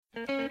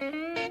You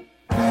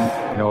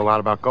know a lot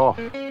about golf.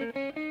 Well,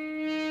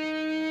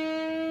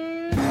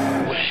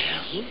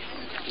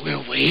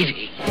 we're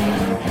waiting.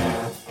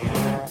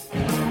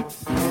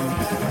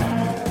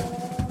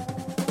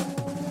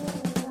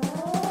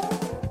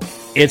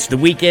 It's the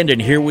weekend,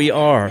 and here we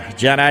are.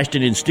 John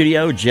Ashton in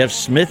studio, Jeff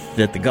Smith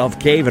at the Golf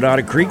Cave at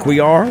Otter Creek. We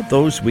are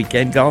those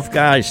weekend golf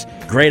guys.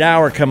 Great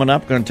hour coming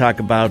up. Going to talk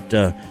about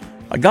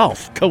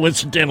golf,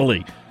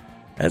 coincidentally.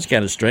 That's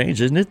kind of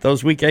strange, isn't it?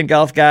 Those weekend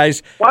golf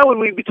guys. Why would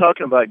we be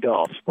talking about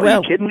golf? Are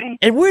you kidding me?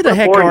 And where the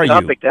heck are you?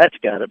 Topic that's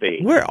got to be.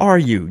 Where are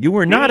you? You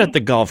were not at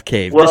the Golf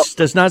Cave. Well, this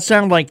does not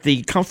sound like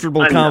the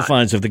comfortable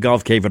confines of the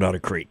Golf Cave at Otter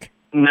Creek.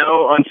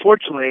 No,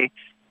 unfortunately,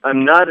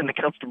 I'm not in the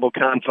comfortable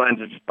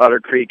confines of Otter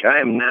Creek.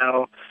 I'm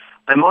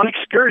on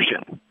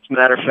excursion. As a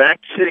matter of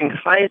fact, sitting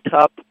high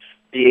atop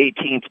the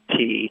 18th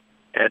tee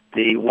at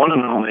the one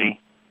and only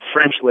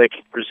French Lick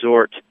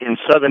Resort in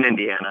southern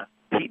Indiana.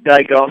 Pete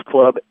Dye Golf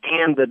Club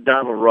and the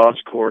Donald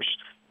Ross course,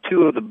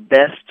 two of the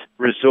best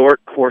resort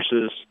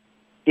courses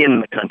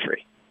in the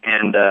country.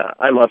 And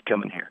I love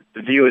coming here.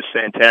 The view is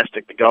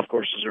fantastic. The golf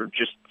courses are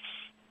just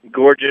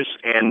gorgeous,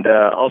 and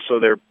also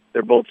they're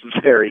both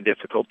very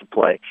difficult to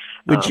play,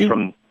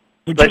 especially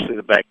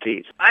the back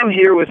tees. I'm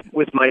here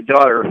with my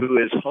daughter, who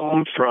is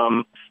home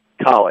from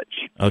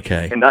college.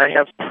 Okay. And I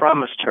have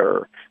promised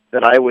her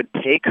that I would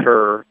take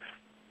her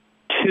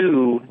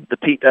to the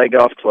Pete Dye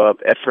Golf Club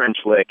at French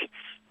Lick,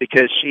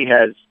 because she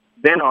has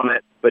been on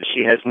it, but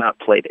she has not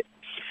played it.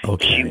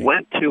 Okay. She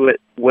went to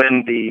it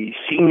when the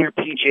Senior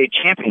PGA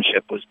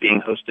Championship was being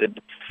hosted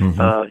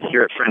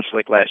here at French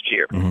Lick last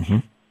year. Mm-hmm.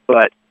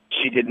 But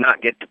she did not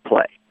get to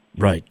play.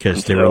 Right,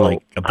 because there were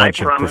like a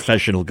bunch of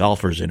professional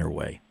golfers in her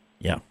way.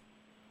 Yeah.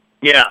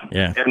 Yeah.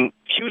 Yeah. And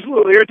she was a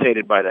little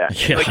irritated by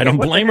that. Yeah, I don't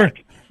blame her.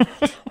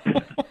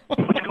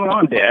 What's going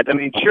on, Dad? I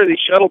mean, sure, these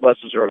shuttle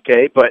buses are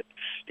okay, but,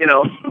 I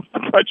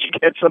thought you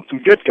had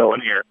something good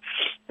going here.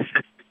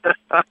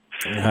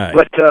 Right.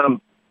 But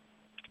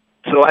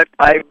so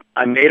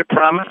I made a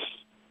promise,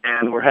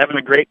 and we're having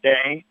a great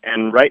day.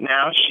 And right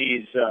now,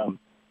 she's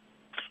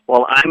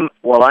while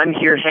I'm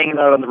here hanging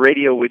out on the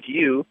radio with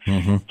you,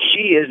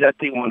 she is at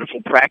the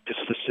wonderful practice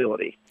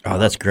facility. Oh,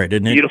 that's great,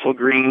 isn't it? Beautiful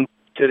green,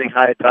 sitting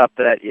high atop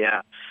that,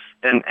 yeah.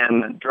 And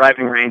the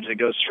driving range that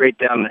goes straight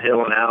down the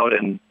hill and out,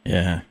 and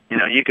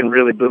you can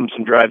really boom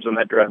some drives on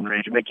that driving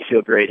range. It make you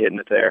feel great hitting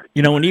it there.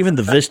 And even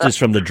the vistas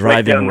from the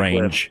driving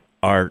range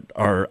are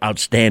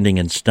outstanding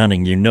and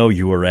stunning.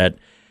 You were at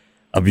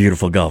a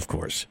beautiful golf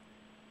course,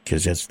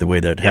 because that's the way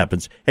that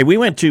happens. Hey, we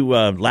went to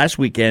last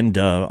weekend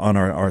on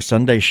our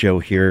Sunday show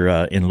here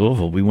in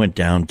Louisville. We went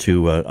down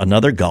to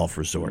another golf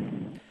resort,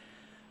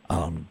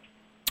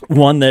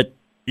 one that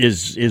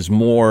is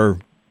more,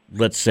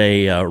 let's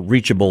say,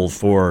 reachable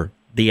for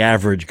the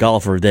average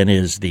golfer than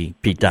is the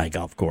Pete Dye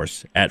Golf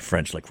Course at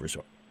French Lick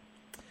Resort.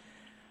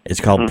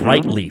 It's called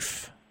Bright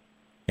Leaf,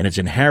 and it's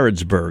in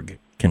Harrodsburg,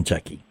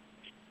 Kentucky.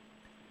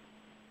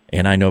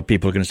 And I know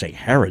people are going to say,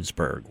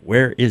 Harrodsburg,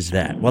 where is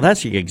that? Well,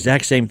 that's the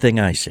exact same thing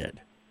I said.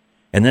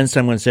 And then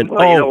someone said,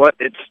 well, you know what?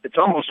 It's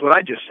almost what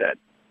I just said.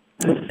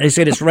 They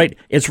said it's right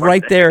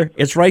there.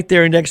 It's right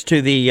there next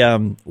to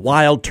the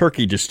Wild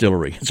Turkey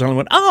Distillery. So I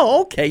went,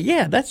 oh, okay,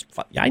 yeah,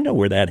 I know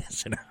where that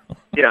is.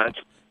 Yeah,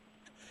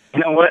 you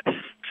know what?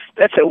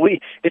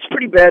 It's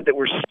pretty bad that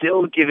we're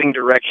still giving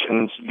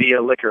directions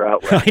via liquor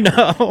outlet. I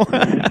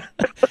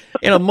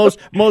know. Most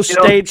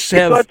states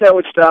have. I thought that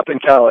would stop in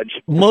college.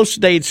 Most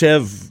states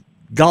have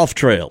golf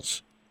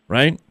trails,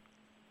 right?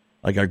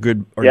 Like our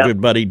good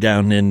buddy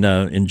down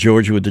in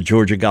Georgia with the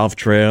Georgia Golf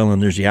Trail, and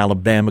there's the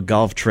Alabama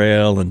Golf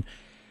Trail,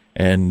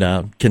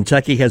 and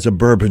Kentucky has a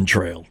Bourbon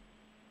Trail.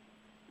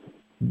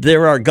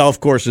 There are golf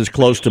courses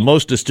close to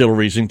most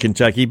distilleries in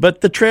Kentucky, but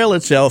the trail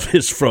itself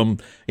is from,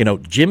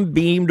 Jim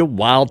Beam to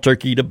Wild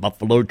Turkey to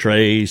Buffalo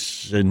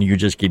Trace, and you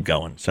just keep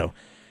going. So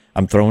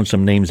I'm throwing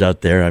some names out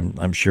there.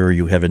 I'm sure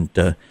you haven't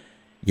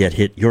yet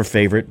hit your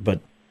favorite, but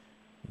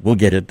we'll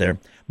get it there.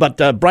 But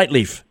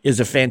Brightleaf is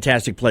a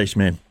fantastic place,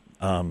 man.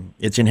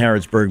 It's in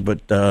Harrodsburg,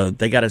 but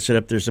they got it set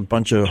up. There's a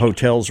bunch of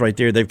hotels right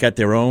there. They've got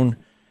their own.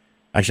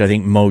 Actually, I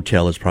think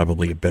motel is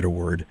probably a better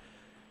word.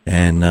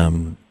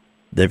 And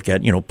they've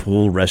got,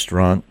 pool,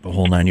 restaurant, the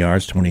whole 9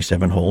 yards,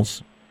 27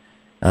 holes.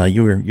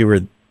 You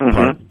were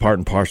part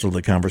and parcel of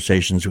the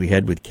conversations we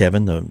had with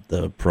Kevin,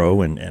 the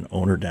pro and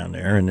owner down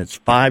there, and it's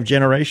 5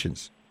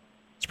 generations.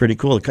 It's pretty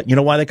cool. You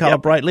know why they call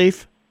it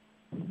Brightleaf?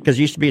 Because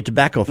it used to be a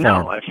tobacco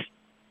farm. No,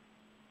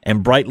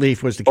 and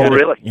Brightleaf was the kind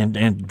of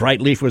and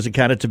Brightleaf was the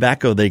kind of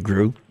tobacco they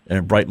grew.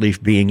 And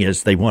Brightleaf being,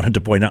 as they wanted to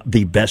point out,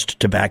 the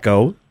best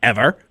tobacco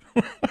ever.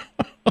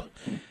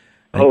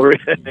 Oh, really?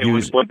 They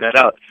would point that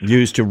out.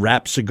 Used to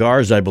wrap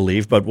cigars, I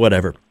believe, but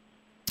whatever.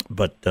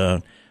 But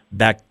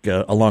back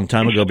a long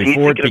time ago,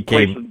 before it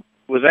became...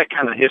 Was that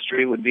kind of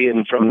history would be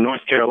from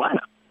North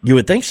Carolina? You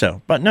would think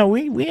so. But no,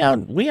 we out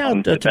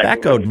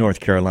tobaccoed North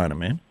Carolina,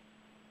 man.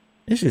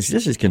 This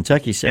is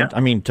Kentucky. I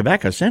mean,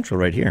 Tobacco Central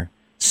right here.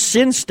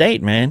 Sin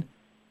State, man.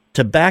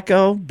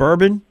 Tobacco,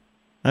 bourbon.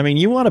 I mean,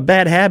 you want a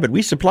bad habit,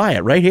 we supply it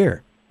right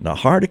here in the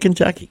heart of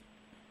Kentucky.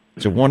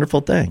 It's a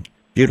wonderful thing,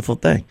 beautiful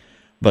thing.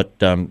 But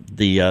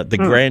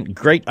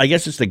great, I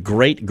guess it's the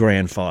great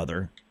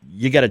grandfather.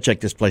 You got to check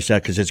this place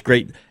out because it's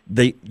great.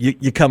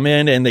 You come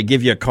in and they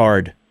give you a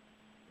card,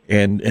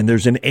 and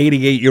there's an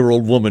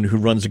 88-year-old woman who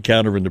runs the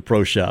counter in the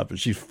pro shop. And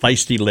she's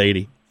feisty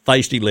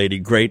lady,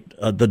 great.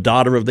 The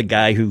daughter of the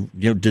guy who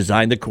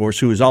designed the course,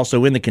 who is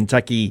also in the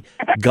Kentucky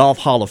Golf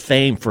Hall of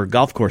Fame for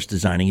golf course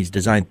designing. He's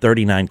designed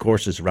 39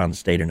 courses around the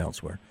state and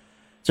elsewhere.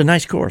 It's a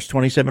nice course,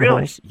 27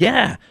 holes.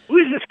 Yeah. Who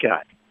is this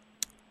guy?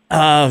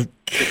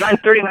 Designed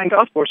 39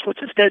 golf courses. What's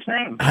this guy's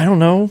name? I don't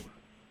know.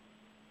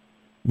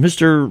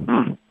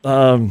 Mr.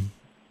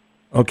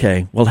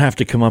 Okay, we'll have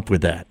to come up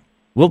with that.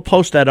 We'll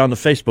post that on the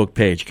Facebook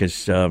page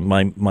because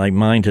my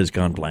mind has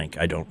gone blank.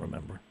 I don't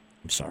remember.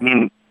 I'm sorry.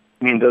 You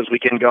mean those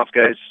Weekend Golf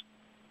Guys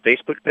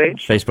Facebook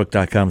page?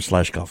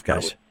 Facebook.com/golf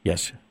guys.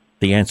 Yes.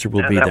 The answer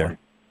will be there.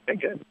 Okay,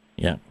 good.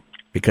 Yeah.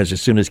 Because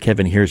as soon as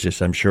Kevin hears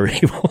this, I'm sure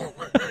he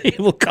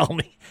will call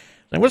me.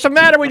 Like, what's the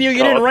matter with you?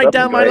 You didn't write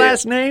down my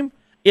last name?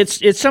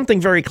 It's something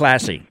very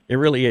classy. It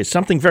really is.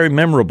 Something very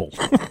memorable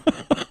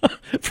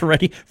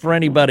for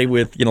anybody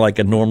with like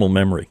a normal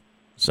memory.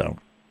 So,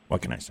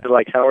 what can I say?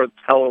 Like Howard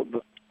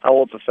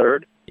the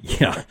Third?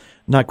 Yeah,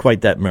 not quite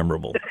that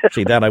memorable.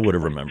 See, that I would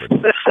have remembered.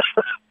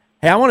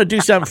 Hey, I want to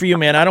do something for you,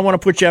 man. I don't want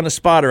to put you on the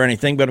spot or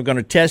anything, but I'm going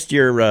to test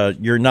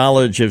your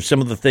knowledge of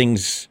some of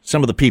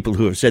the people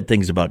who have said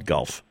things about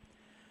golf.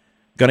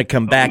 Going to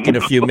come back in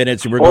a few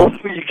minutes, and we're going.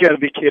 Oh, you got to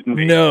be kidding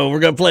me! No, we're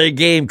going to play a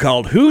game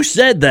called "Who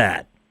Said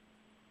That."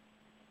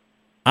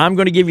 I'm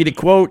going to give you the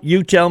quote.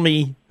 You tell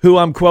me who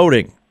I'm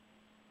quoting,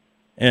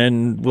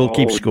 and we'll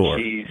keep score.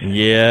 Geez.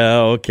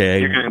 Yeah,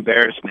 okay. You're going to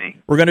embarrass me.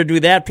 We're going to do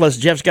that. Plus,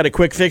 Jeff's got a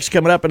quick fix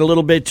coming up in a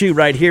little bit too.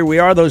 Right here, we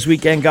are those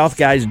Weekend Golf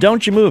Guys.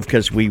 Don't you move,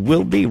 because we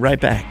will be right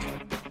back.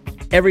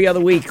 Every other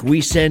week, we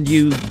send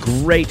you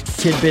great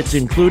tidbits,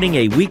 including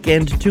a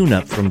weekend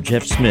tune-up from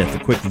Jeff Smith, a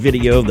quick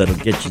video that'll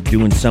get you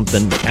doing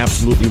something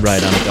absolutely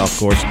right on a golf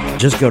course.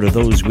 Just go to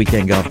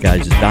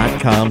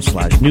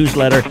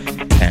thoseweekendgolfguys.com/newsletter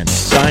and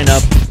sign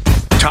up.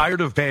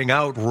 Tired of paying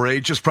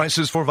outrageous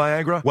prices for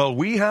Viagra? Well,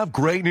 we have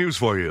great news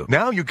for you.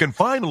 Now you can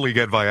finally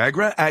get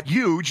Viagra at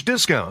huge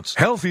discounts.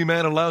 Healthy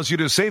Man allows you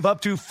to save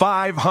up to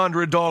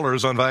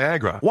 $500 on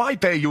Viagra. Why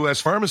pay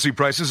U.S. pharmacy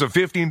prices of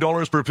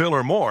 $15 per pill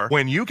or more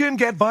when you can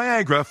get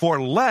Viagra for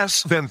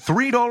less than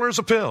 $3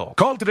 a pill?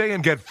 Call today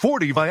and get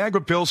 40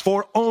 Viagra pills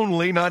for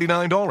only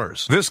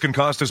 $99. This can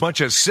cost as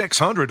much as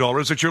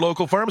 $600 at your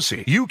local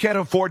pharmacy. You can't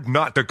afford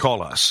not to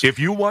call us. If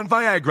you want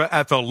Viagra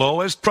at the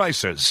lowest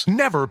prices,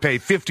 never pay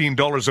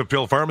 $15 of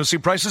pill pharmacy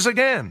prices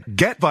again.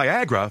 Get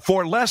Viagra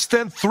for less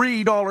than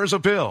 $3 a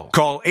pill.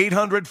 Call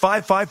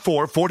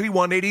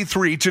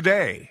 800-554-4183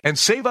 today and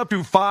save up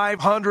to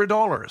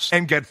 $500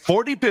 and get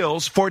 40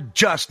 pills for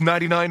just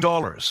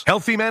 $99.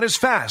 Healthy Man is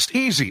fast,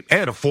 easy,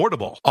 and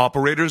affordable.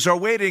 Operators are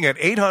waiting at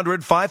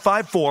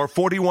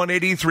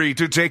 800-554-4183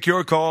 to take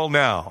your call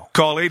now.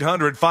 Call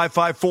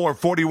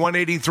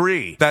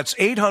 800-554-4183. That's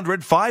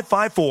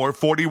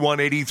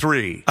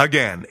 800-554-4183.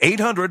 Again,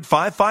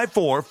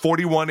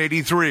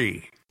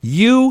 800-554-4183.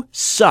 You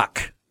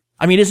suck.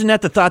 I mean, isn't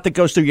that the thought that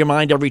goes through your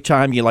mind every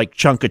time you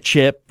chunk a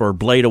chip or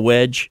blade a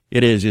wedge?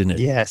 It is, isn't it?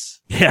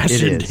 Yes.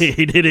 Yes,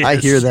 indeed, it is. I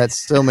hear that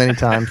so many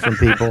times from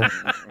people.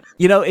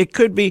 It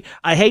could be,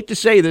 I hate to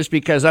say this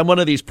because I'm one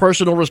of these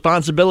personal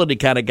responsibility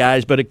kind of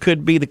guys, but it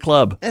could be the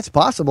club. It's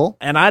possible.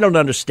 And I don't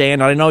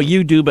understand. I know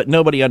you do, but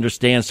nobody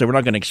understands, so we're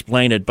not going to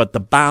explain it. But the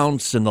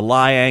bounce and the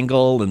lie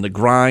angle and the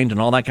grind and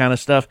all that kind of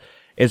stuff,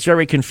 it's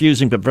very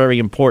confusing but very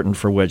important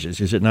for wedges.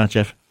 Is it not,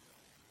 Jeff?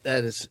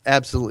 That is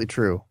absolutely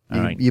true.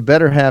 Right. You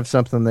better have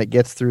something that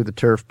gets through the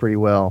turf pretty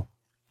well.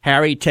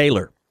 Harry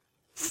Taylor,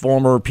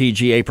 former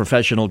PGA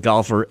professional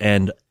golfer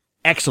and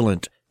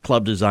excellent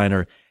club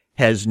designer,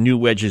 has new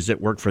wedges that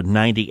work for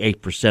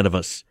 98% of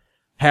us.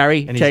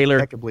 Harry And Taylor,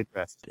 he's impeccably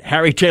dressed.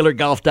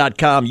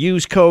 HarryTaylorGolf.com.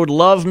 Use code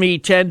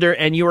LOVEMeTender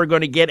and you are going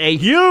to get a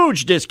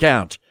huge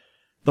discount.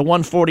 The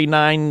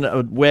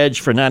 149 wedge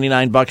for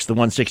 $99, the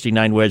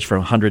 169 wedge for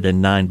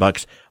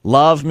 $109.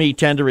 Love Me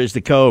Tender is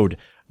the code.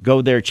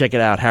 Go there, check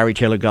it out,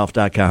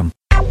 HarryTaylorGolf.com.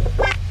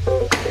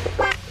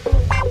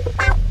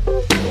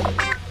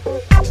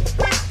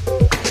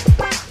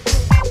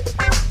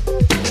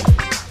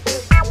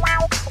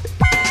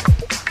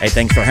 Hey,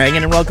 thanks for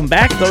hanging and welcome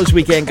back. Those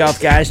Weekend Golf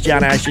Guys,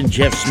 John Ashton,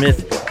 Jeff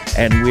Smith,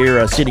 and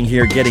we're sitting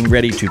here getting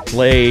ready to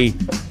play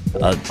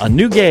a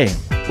new game.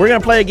 We're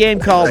going to play a game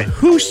called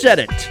Who Said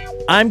It?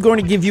 I'm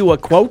going to give you a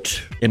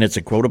quote, and it's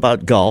a quote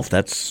about golf.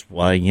 That's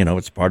why,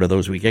 it's part of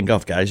Those Weekend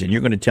Golf Guys, and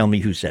you're going to tell me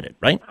who said it,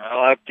 right?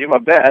 I'll have to do my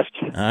best.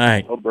 All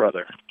right. Oh,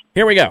 brother.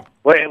 Here we go.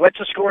 Wait, what's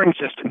the scoring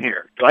system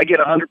here? Do I get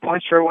 100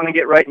 points for everyone I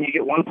get right, and you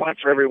get 1 point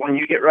for every one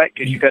you get right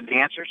because you got the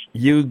answers?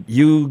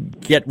 You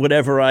get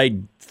whatever I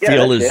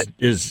feel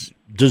is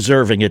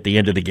deserving at the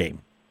end of the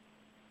game,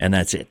 and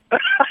that's it.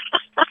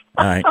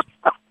 All right.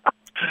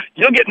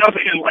 You'll get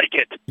nothing like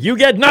it. You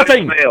get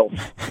nothing. Fails.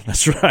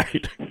 That's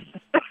right.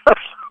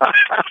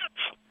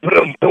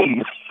 Boom,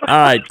 boom. All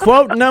right,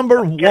 quote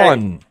number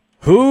one.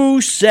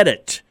 Who said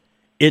it?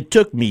 It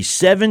took me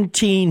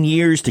 17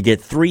 years to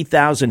get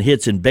 3,000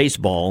 hits in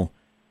baseball.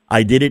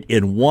 I did it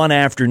in one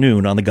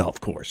afternoon on the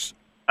golf course.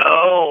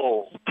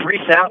 Oh,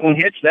 3,000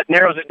 hits? That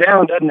narrows it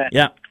down, doesn't it?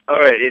 Yeah. All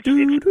right.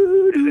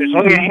 There's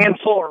only a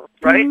handful,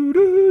 right?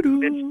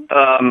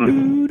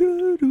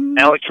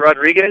 It's Alex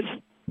Rodriguez?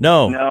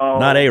 No,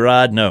 not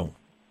A-Rod, no.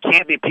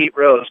 Can't be Pete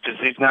Rose because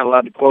he's not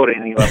allowed to quote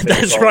anything about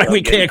baseball. That's right.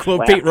 We can't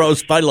quote Pete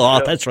Rose by law.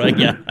 That's right,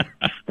 yeah.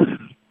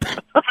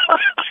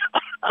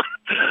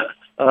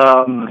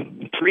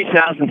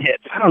 3,000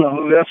 hits. I don't know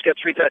who else got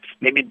 3,000.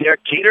 Maybe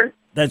Derek Jeter?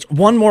 That's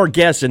one more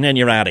guess, and then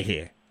you're out of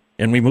here.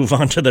 And we move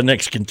on to the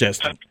next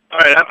contestant. All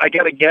right, I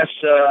got to guess,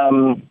 I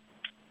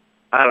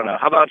don't know.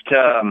 How about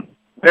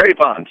Barry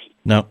Bonds?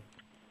 No.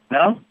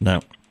 No? No.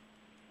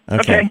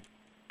 Okay.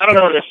 I don't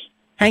know this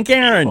Hank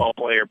Aaron. ball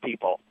player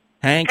people.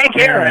 Hank Aaron.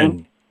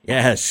 Aaron.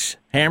 Yes.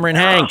 Hammerin'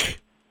 Hank.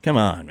 Come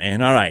on,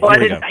 man. All right, Well,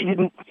 here we go.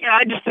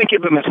 I just think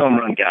of him as home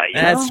run guy.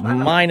 That's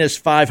minus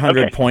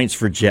 500 points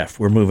for Jeff.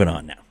 We're moving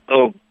on now.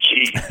 Oh,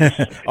 gee.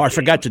 Oh, I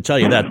forgot to tell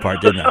you that part,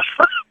 didn't I?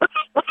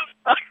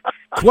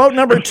 Quote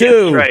number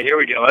 2. Right, here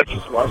we go. That's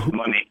just lots of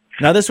money.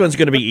 Now, this one's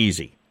going to be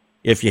easy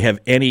if you have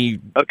any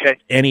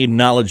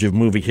knowledge of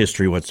movie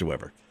history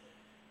whatsoever.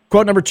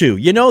 Quote number 2.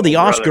 You know, the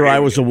Oscar I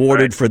was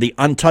awarded for The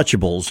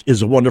Untouchables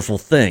is a wonderful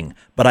thing,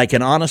 but I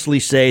can honestly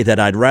say that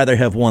I'd rather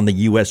have won the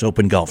U.S.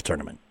 Open golf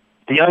tournament.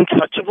 The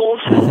Untouchables?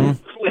 Who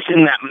was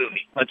in that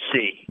movie? Let's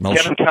see. Well,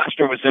 Kevin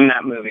Costner was in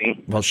that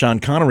movie. Well, Sean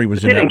Connery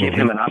was They in that didn't movie. give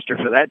him an Oscar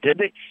for that, did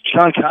they?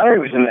 Sean Connery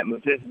was in that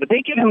movie. But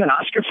they give him an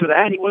Oscar for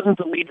that? He wasn't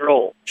the lead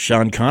role.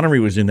 Sean Connery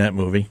was in that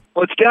movie.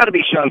 Well, it's got to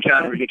be Sean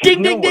Connery because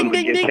Ding, no ding, one ding, would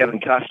ding, give ding. Kevin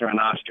Costner an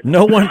Oscar.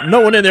 No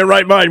one in their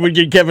right mind would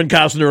give Kevin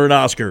Costner an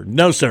Oscar.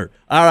 No, sir.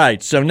 All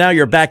right, so now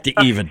you're back to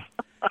even.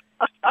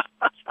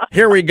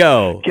 Here we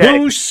go. Okay.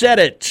 Who said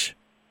it?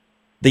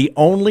 The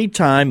only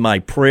time my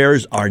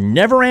prayers are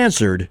never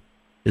answered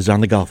is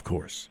on the golf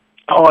course.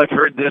 Oh, I've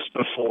heard this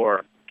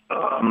before.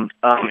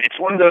 It's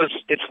one of those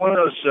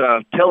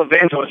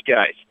televangelist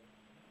guys.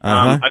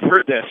 Uh-huh. I've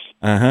heard this.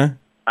 Uh-huh.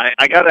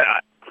 I gotta.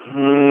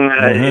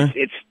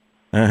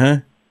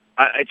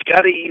 It's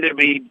got to either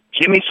be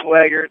Jimmy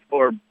Swaggart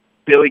or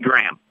Billy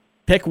Graham.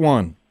 Pick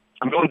one.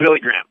 I'm going Billy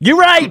Graham. You're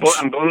right.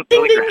 I'm going with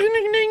Ding, Billy ding, Graham. ding,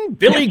 ding, ding.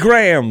 Billy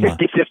Graham.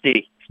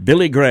 50-50.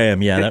 Billy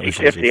Graham. Yeah, that was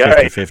 50-50, 50-50. all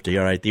right. 50.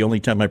 All right. The only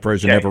time my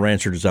prayers are never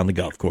answered is on the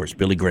golf course.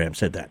 Billy Graham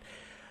said that.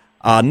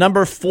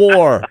 Number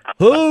 4.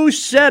 Who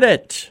said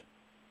it?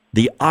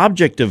 The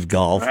object of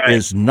golf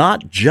is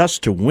not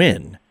just to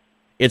win.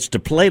 It's to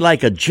play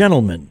like a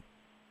gentleman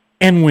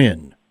and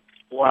win.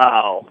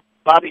 Wow.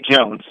 Bobby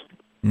Jones.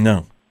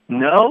 No.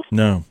 No?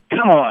 No.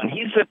 Come on.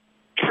 He's a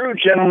true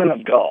gentleman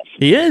of golf.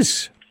 He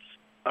is.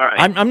 All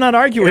right. I'm not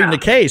arguing the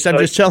case. I'm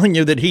So- just telling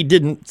you that he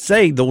didn't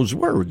say those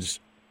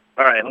words.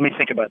 All right. Let me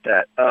think about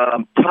that.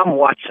 Tom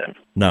Watson.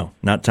 No,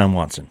 not Tom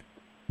Watson.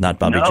 Not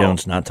Bobby No?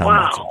 Jones, not Tom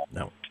Wow. Watson.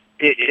 No.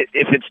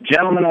 If it's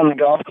gentlemen on the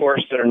golf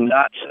course that are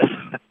not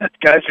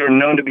guys who are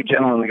known to be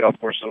gentlemen on the golf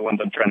course are the ones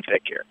I'm trying to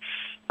pick here.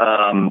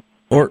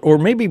 Or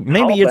maybe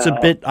it's a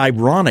about- bit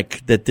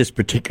ironic that this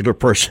particular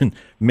person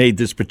made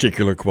this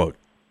particular quote.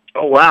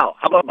 Oh, wow.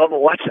 How about Bubba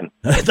Watson?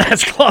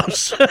 That's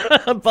close.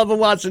 Bubba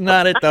Watson,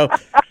 not it, though.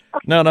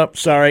 No,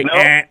 sorry. No?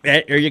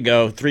 Here you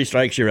go. 3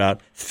 strikes, you're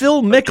out.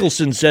 Phil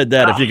Mickelson said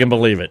that, if you can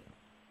believe it.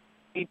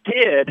 He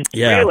did?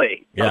 Yeah.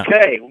 Really? Yeah.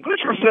 Okay. Well, good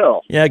for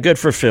Phil. Yeah, good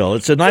for Phil.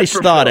 It's a nice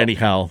for thought, Phil.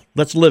 anyhow.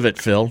 Let's live it,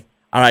 Phil.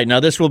 All right, now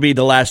this will be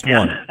the last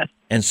one.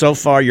 And so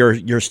far, you're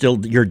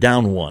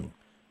down 1.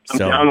 I'm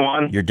down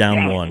 1? You're down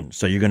Dang. 1.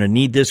 So you're going to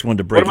need this one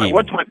to break even.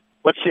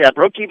 Let's see. I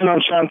broke even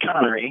on Sean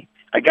Connery.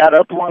 I got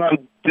up 1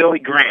 on Billy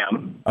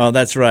Graham. Oh,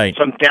 that's right.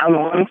 So I'm down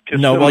 1.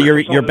 No, well,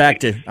 you're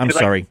back to. I'm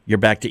sorry. You're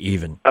back to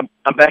even. I'm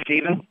back to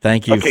even?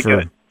 Thank you Okay,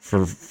 good.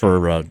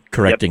 for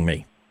correcting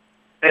me.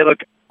 Hey, look.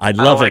 I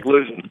don't love like it.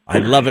 losing. I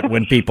love it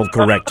when people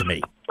correct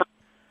me. All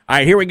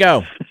right, here we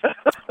go.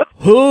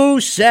 Who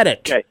said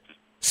it? Okay.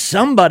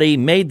 Somebody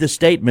made the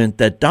statement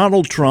that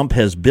Donald Trump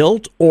has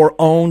built or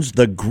owns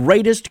the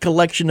greatest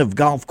collection of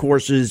golf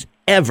courses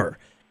ever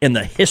in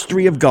the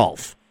history of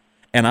golf.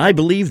 And I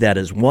believe that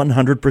is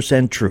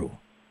 100% true.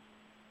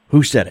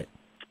 Who said it?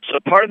 So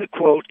part of the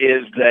quote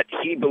is that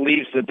he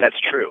believes that that's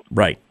true.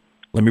 Right.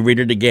 Let me read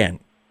it again.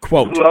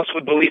 Quote. Who else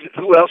would believe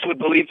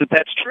that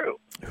that's true?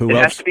 Who it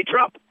else? has to be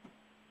Trump.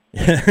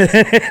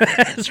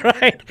 That's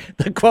right.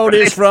 The quote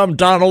is from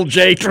Donald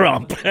J.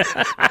 Trump.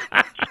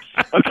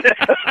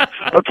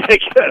 Okay,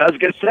 good. I was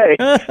going to say,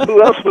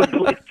 who else would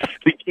believe?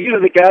 Either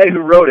the guy who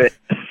wrote it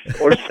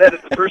or said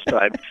it the first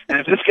time. And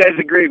if this guy's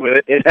agreed with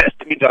it, it has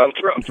to be Donald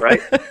Trump,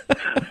 right?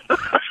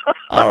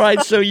 All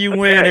right, so you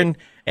win,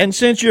 and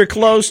since you're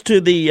close to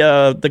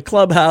the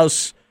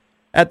clubhouse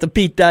at the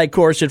Pete Dye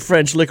course at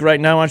French Lick right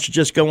now, why don't you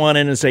just go on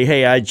in and say,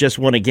 "Hey, I just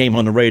won a game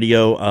on the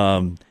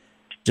radio."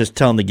 Just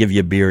tell them to give you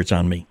a beer. It's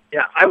on me.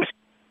 Yeah, I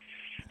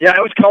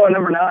was calling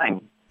number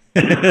 9.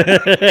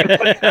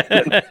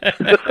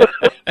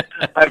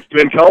 I've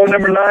been calling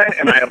number 9,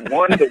 and I have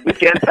won the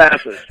weekend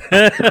passes.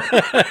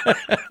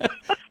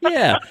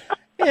 Yeah.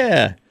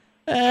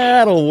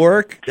 That'll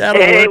work.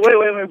 Hey,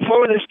 wait!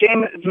 Before this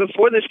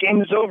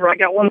game is over, I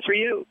got one for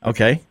you.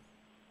 Okay.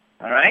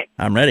 All right.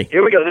 I'm ready.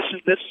 Here we go. This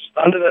is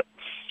under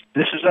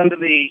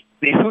the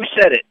Who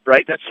Said It,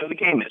 right? That's who the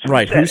game is.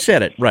 Right. Who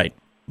said it? Right.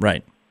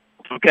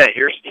 Okay.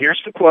 Here's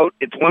the quote.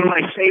 It's one of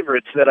my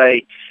favorites that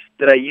I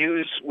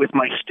use with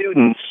my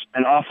students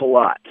an awful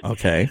lot.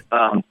 Okay.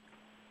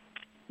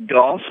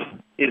 Golf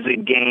is a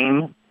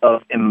game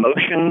of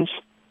emotions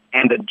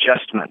and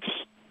adjustments.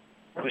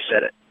 Who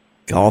said it?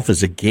 Golf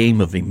is a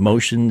game of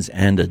emotions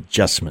and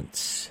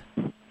adjustments.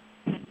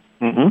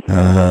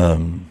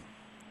 Mm-hmm.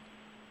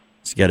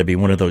 It's got to be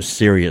one of those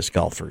serious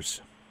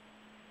golfers.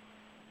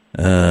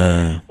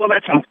 Well,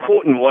 I'm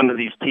quoting one of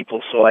these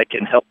people so I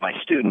can help my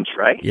students,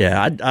 right?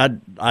 Yeah,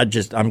 I'm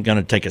going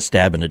to take a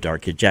stab in the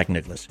dark here. Jack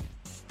Nicklaus.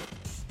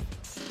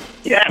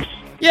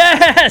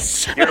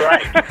 Yes! You're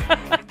right.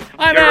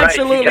 I'm You're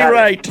absolutely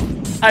right.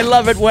 I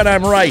love it when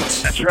I'm right.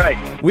 That's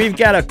right. We've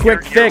got a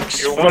quick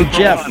fix you're from one for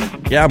Jeff.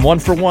 one. Yeah, I'm 1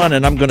 for 1,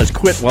 and I'm going to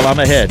quit while I'm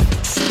ahead.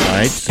 All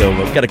right, so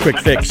we've got a quick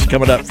fix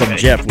coming up from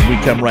Jeff when we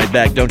come right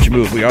back. Don't you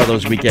move. We are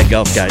those weekend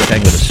golf guys.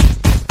 Hang with us.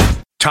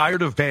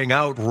 Tired of paying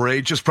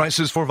outrageous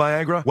prices for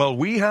Viagra? Well,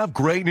 we have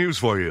great news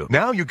for you.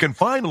 Now you can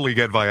finally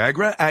get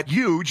Viagra at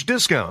huge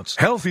discounts.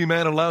 Healthy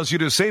Man allows you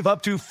to save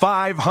up to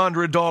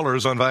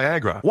 $500 on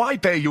Viagra. Why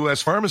pay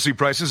U.S. pharmacy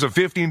prices of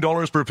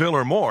 $15 per pill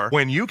or more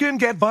when you can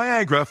get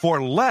Viagra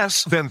for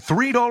less than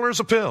 $3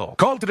 a pill?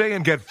 Call today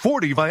and get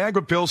 40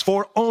 Viagra pills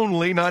for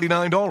only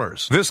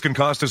 $99. This can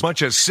cost as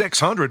much as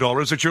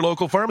 $600 at your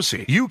local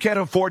pharmacy. You can't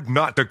afford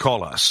not to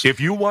call us.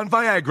 If you want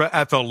Viagra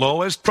at the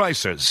lowest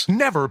prices,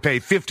 never pay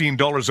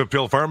 $15 a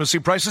pill pharmacy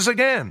prices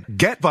again.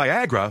 Get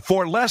Viagra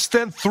for less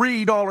than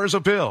 $3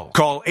 a pill.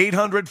 Call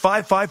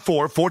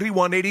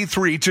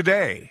 800-554-4183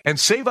 today and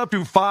save up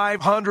to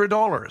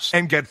 $500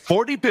 and get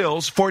 40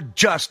 pills for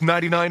just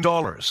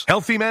 $99.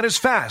 Healthy Man is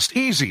fast,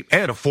 easy,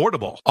 and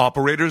affordable.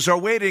 Operators are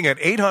waiting at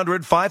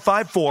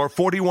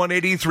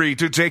 800-554-4183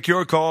 to take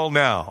your call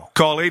now.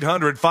 Call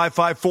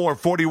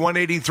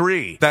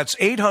 800-554-4183. That's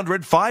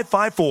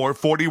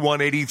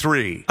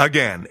 800-554-4183.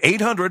 Again,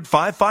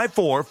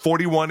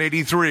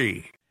 800-554-4183.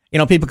 You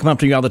know, people come up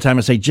to me all the time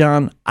and say,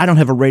 John, I don't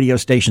have a radio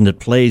station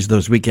that plays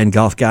those weekend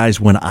golf guys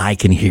when I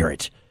can hear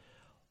it.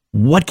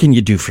 What can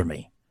you do for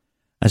me?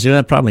 I say,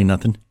 well, probably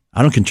nothing.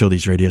 I don't control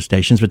these radio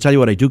stations, but tell you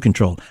what I do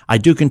control. I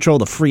do control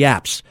the free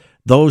apps.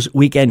 Those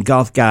weekend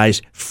golf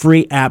guys,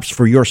 free apps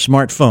for your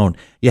smartphone.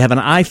 You have an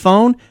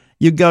iPhone,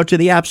 you go to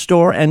the App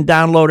Store and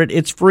download it.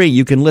 It's free.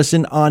 You can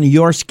listen on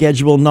your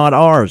schedule, not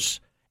ours,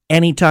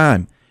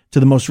 anytime.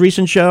 To the most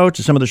recent show,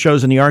 to some of the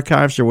shows in the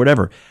archives or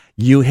whatever.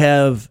 You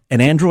have an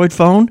Android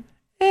phone?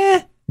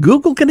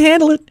 Google can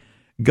handle it.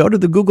 Go to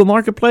the Google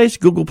Marketplace,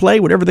 Google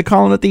Play, whatever they're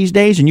calling it these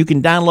days, and you can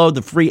download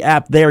the free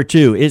app there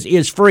too.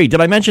 Is free.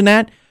 Did I mention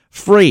that?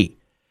 Free.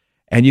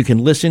 And you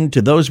can listen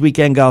to those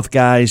weekend golf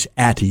guys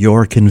at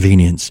your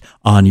convenience,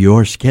 on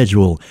your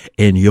schedule,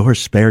 in your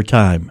spare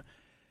time.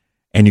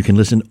 And you can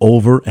listen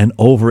over and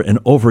over and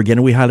over again,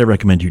 and we highly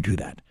recommend you do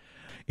that.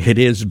 It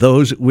is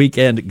those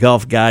weekend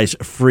golf guys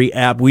free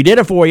app. We did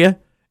it for you.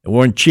 It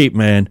weren't cheap,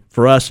 man.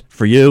 For us,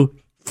 for you,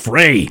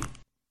 free.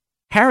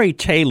 Harry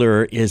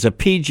Taylor is a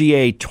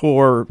PGA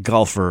Tour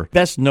golfer,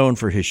 best known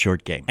for his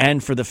short game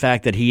and for the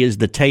fact that he is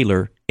the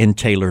tailor in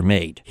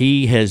TaylorMade.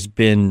 He has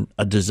been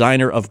a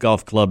designer of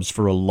golf clubs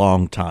for a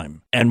long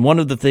time. And one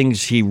of the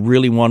things he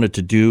really wanted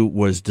to do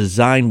was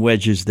design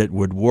wedges that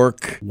would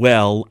work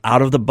well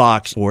out of the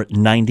box for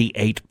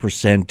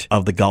 98%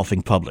 of the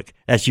golfing public.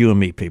 That's you and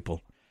me,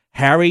 people.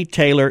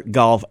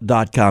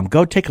 HarryTaylorGolf.com.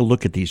 Go take a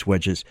look at these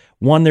wedges.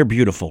 1, they're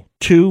beautiful.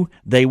 2,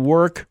 they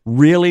work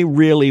really,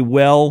 really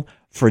well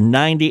for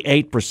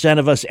 98%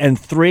 of us. And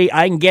 3,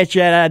 I can get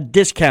you at a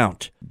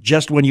discount.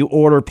 Just when you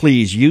order,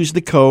 please use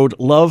the code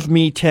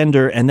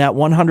LOVEMeTender, and that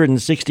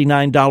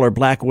 $169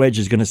 black wedge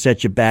is going to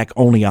set you back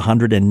only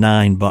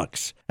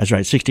 $109. That's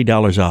right,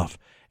 $60 off.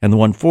 And the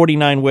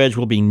 $149 wedge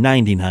will be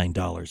 $99,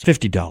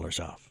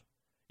 $50 off.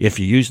 If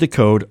you use the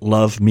code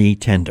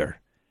LOVEMeTender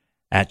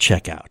at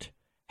checkout.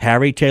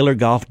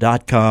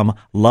 HarryTaylorGolf.com.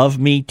 Love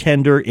Me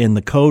Tender in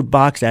the code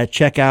box at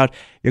checkout.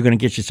 You're going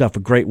to get yourself a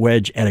great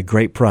wedge at a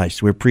great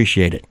price. We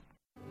appreciate it.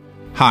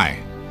 Hi,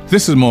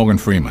 this is Morgan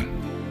Freeman.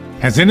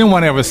 Has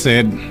anyone ever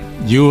said,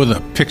 you're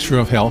the picture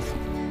of health?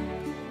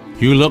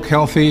 You look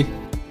healthy,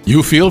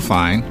 you feel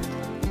fine,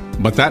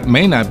 but that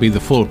may not be the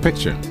full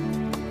picture.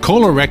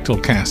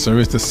 Colorectal cancer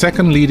is the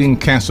second leading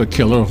cancer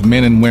killer of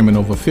men and women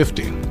over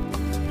 50.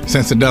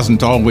 Since it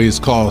doesn't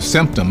always cause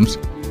symptoms,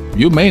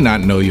 you may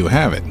not know you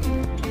have it.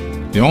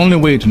 The only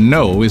way to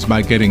know is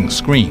by getting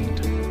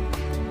screened.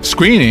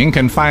 Screening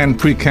can find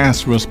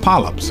precancerous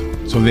polyps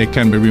so they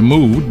can be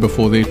removed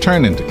before they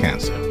turn into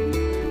cancer.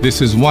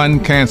 This is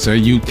one cancer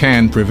you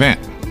can prevent.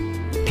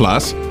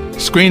 Plus,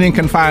 screening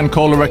can find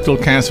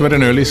colorectal cancer at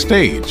an early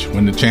stage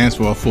when the chance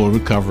for a full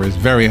recovery is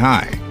very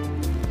high.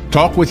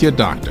 Talk with your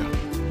doctor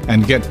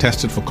and get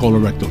tested for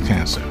colorectal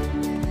cancer.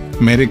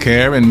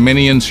 Medicare and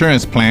many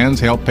insurance plans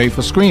help pay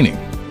for screening.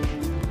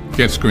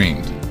 Get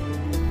screened.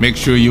 Make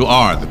sure you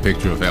are the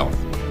picture of health.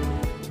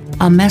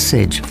 A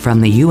message from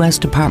the U.S.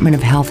 Department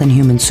of Health and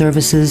Human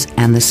Services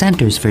and the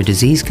Centers for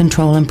Disease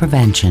Control and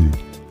Prevention.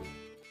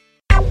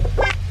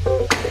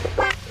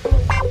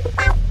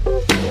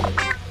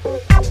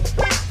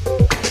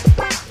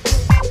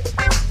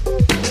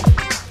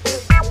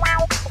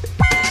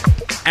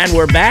 And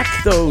we're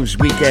back, those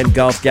weekend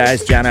golf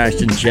guys, John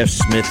Ashton, Jeff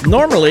Smith,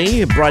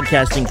 normally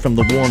broadcasting from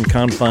the warm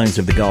confines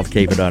of the Golf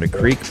Cave at Otter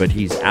Creek, but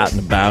he's out and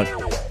about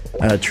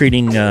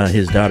treating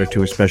his daughter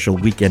to a special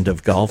weekend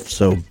of golf.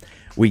 So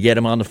we get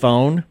him on the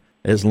phone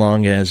as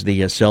long as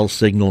the cell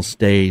signal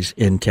stays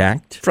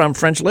intact. From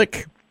French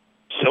Lick.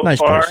 So nice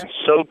far, place.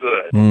 so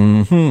good.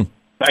 Mm-hmm.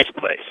 Nice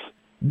place.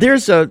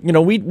 There's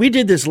we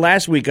did this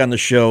last week on the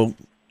show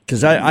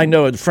because I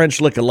know at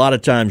French Lick a lot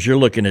of times you're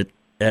looking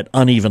at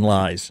uneven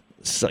lies.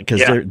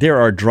 Because there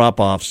are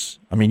drop-offs.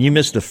 I mean, you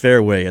missed the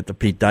fairway at the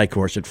Pete Dye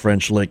course at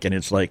French Lick, and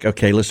it's like,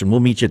 okay, listen, we'll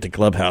meet you at the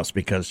clubhouse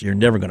because you're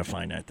never going to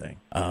find that thing.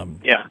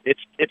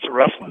 It's a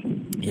rough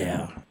one.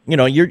 Yeah.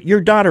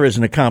 Your daughter is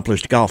an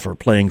accomplished golfer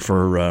playing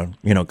for,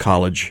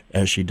 college,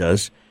 as she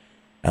does,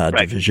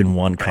 Right. Division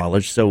I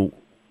college. So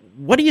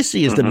what do you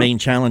see as the main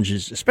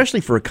challenges,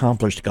 especially for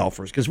accomplished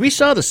golfers? Because we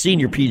saw the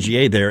senior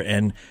PGA there,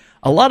 and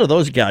a lot of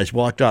those guys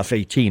walked off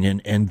 18,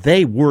 and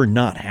they were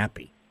not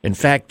happy. In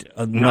fact,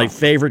 my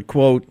favorite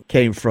quote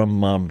came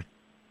from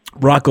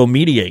Rocco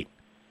Mediate,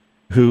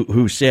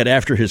 who said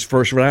after his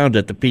first round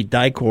at the Pete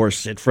Dye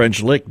course at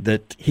French Lick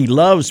that he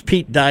loves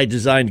Pete Dye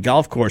designed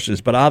golf courses,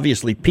 but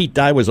obviously Pete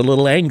Dye was a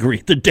little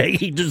angry the day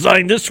he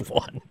designed this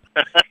one.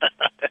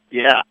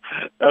 Yeah,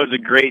 that was a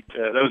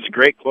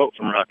great quote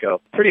from Rocco.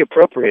 Pretty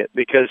appropriate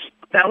because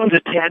that one's a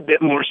tad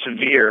bit more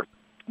severe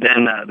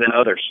than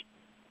others.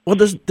 Well,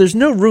 there's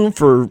no room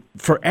for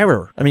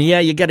error. I mean, yeah,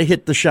 you got to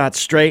hit the shot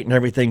straight and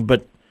everything,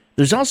 but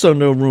there's also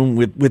no room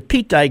with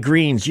Pete Dye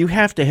greens. You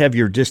have to have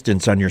your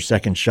distance on your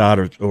second shot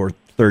or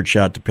third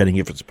shot, depending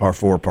if it's par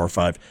 4 or par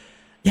 5.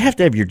 You have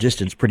to have your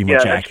distance pretty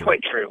much accurate. Yeah, that's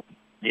quite true.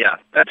 Yeah,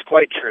 that's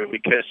quite true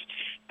because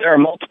there are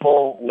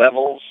multiple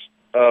levels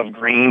of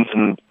greens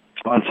and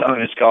on some of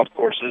his golf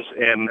courses,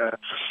 and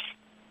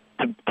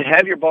to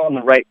have your ball in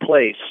the right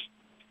place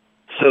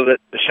so that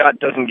the shot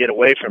doesn't get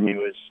away from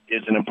you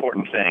is an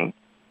important thing.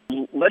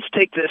 Let's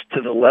take this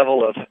to the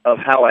level of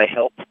how I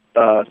help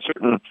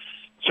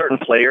certain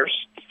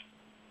players,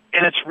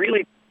 and it's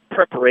really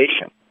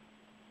preparation.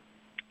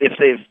 If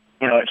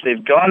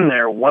they've gone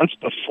there once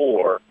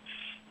before,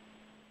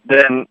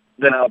 then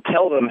I'll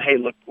tell them, hey,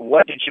 look,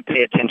 what did you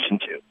pay attention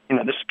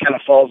to? This kind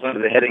of falls under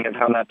the heading of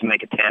how not to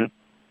make a 10.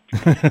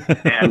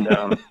 And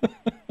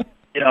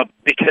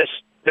because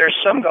there's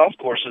some golf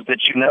courses that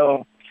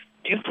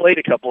you've played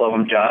a couple of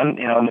them, John.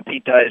 And the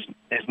Pete Dye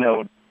is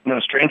no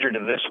stranger to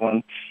this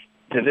one.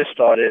 To this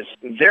thought is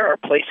there are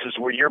places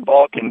where your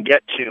ball can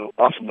get to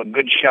off of a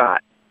good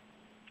shot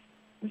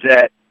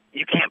that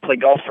you can't play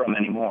golf from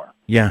anymore.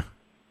 Yeah.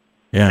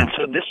 Yeah. And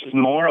so this is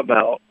more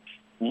about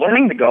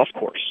learning the golf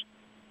course.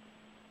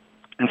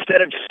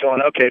 Instead of just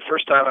going, okay,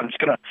 first time I'm just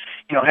going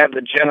to, have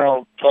the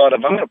general thought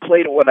of I'm going to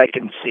play to what I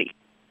can see.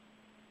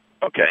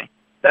 Okay.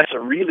 That's a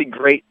really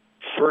great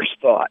first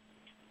thought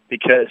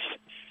because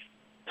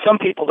some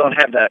people don't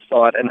have that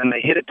thought and then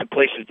they hit it to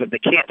places that they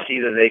can't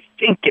see that they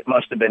think it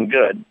must have been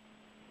good.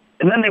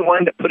 And then they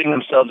wind up putting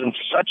themselves in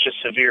such a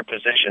severe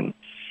position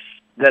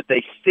that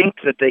they think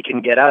that they can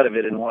get out of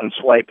it in one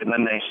swipe, and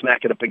then they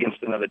smack it up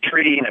against another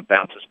tree, and it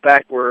bounces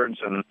backwards,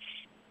 and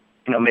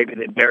maybe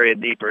they bury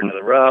it deeper into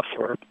the rough.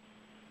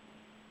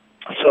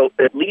 So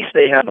at least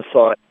they have a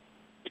thought.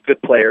 A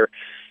good player,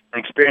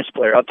 an experienced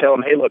player. I'll tell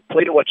them, hey, look,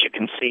 play to what you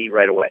can see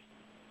right away,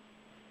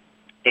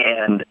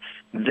 and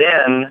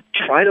then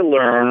try to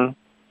learn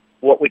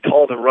what we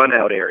call the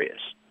run-out areas.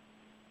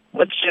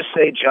 Let's just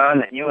say, John,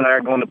 that you and I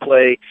are going to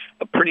play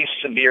a pretty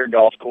severe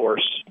golf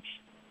course,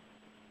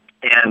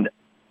 and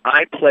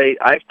I've played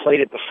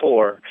it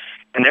before,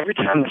 and every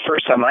time, the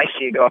first time I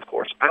see a golf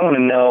course, I want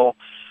to know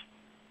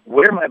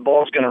where my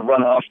ball's going to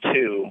run off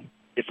to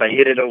if I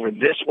hit it over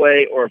this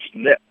way or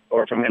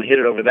if I'm going to hit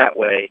it over that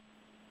way.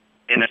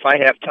 And if I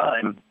have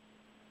time,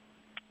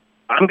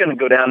 I'm going to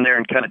go down there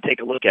and kind of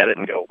take a look at it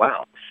and go,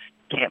 wow,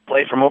 can't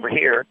play from over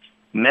here.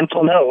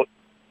 Mental note,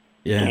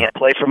 can't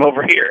play from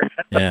over here.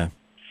 Yeah.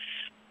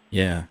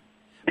 Yeah.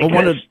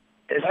 Because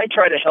as I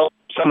try to help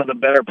some of the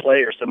better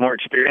players, the more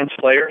experienced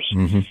players,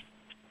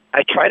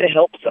 I try to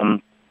help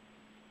them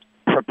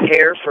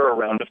prepare for a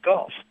round of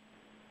golf.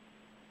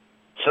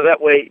 So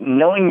that way,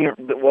 knowing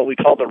what we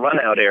call the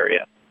run-out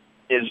area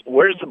is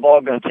where's the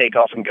ball going to take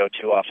off and go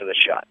to off of the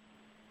shot?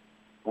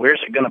 Where's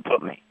it going to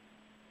put me?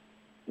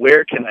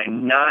 Where can I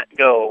not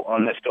go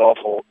on this golf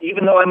hole?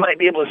 Even though I might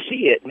be able to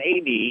see it,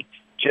 maybe,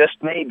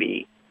 just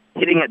maybe,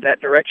 hitting it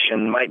that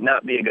direction might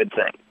not be a good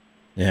thing.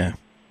 Yeah.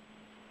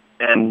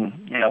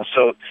 And,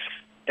 so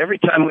every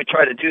time we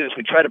try to do this,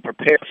 we try to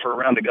prepare for a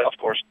round of golf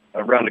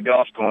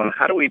going,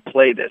 how do we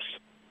play this?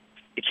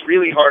 It's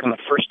really hard on the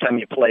first time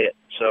you play it.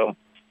 So,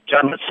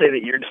 John, let's say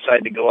that you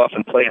decide to go off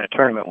and play in a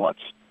tournament once.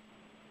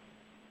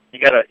 You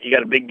got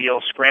a big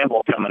deal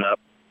scramble coming up,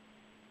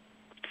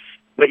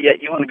 but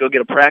yet you want to go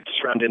get a practice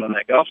round in on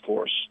that golf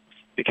course.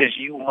 because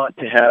you want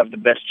to have the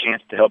best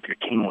chance to help your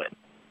team win.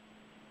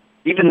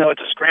 Even though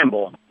it's a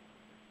scramble,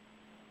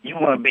 you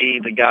want to be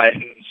the guy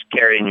who's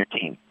carrying your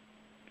team.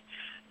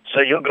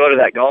 So you'll go to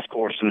that golf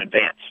course in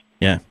advance.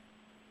 Yeah.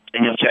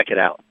 And you'll check it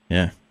out.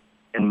 Yeah.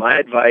 And my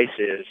advice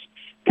is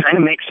kind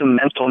of make some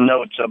mental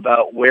notes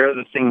about where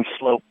the things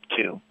slope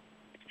to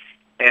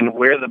and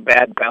where the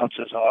bad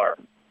bounces are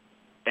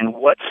and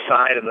what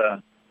side of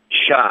the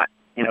shot,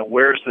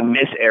 where's the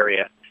miss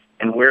area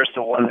and where's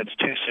the one that's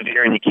too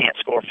severe and you can't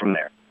score from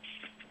there.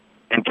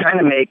 And kind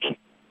of make,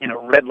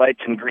 red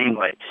lights and green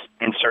lights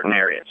in certain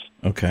areas.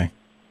 Okay.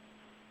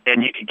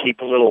 And you can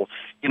keep a little,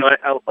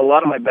 a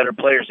lot of my better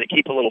players, they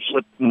keep a little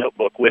flip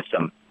notebook with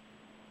them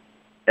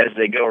as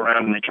they go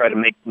around and they try to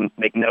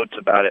make notes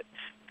about it,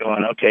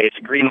 going, okay, it's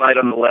a green light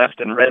on the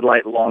left and red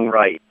light long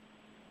right,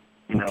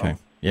 okay.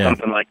 Yeah.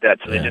 Something like that.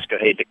 So they just go,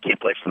 hey, they can't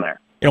play from there.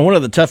 One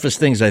of the toughest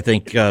things, I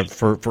think,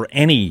 for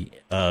any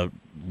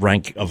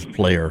rank of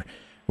player,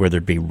 whether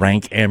it be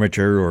rank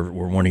amateur or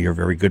one of your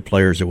very good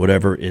players or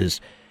whatever, is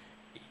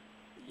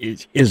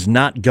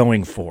not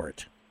going for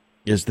it.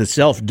 Is the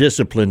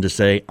self-discipline to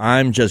say,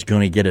 I'm just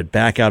going to get it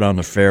back out on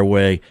the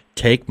fairway,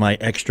 take my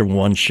extra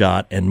one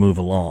shot, and move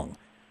along,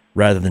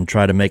 rather than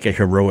try to make a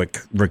heroic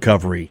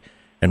recovery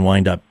and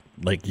wind up,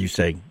 like you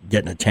say,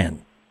 getting a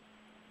 10.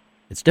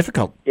 It's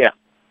difficult. Yeah.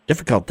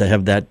 Difficult to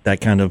have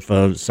that kind of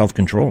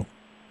self-control.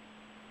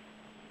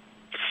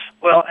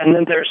 Well, and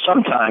then there's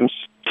sometimes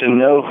to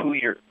know who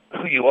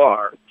you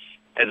are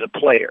as a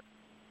player.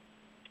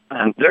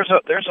 And there's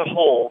a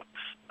hole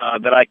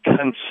that I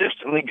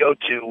consistently go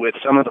to with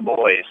some of the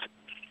boys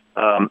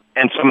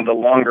and some of the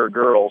longer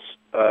girls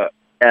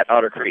at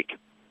Otter Creek.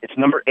 It's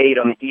number 8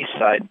 on the east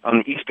side, on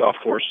the east golf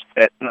course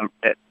at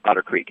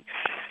Otter Creek.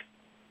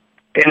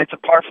 And it's a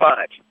par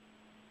 5.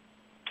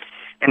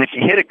 And if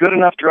you hit a good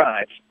enough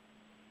drive,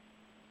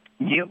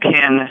 you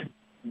can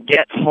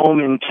get home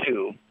in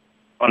 2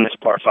 on this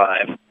par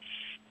 5,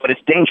 but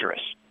it's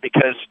dangerous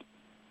because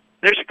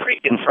there's a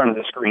creek in front of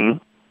the screen,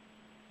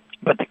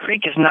 but the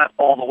creek is not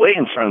all the way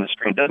in front of the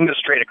screen. It doesn't go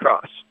straight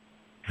across.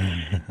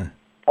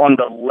 On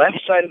the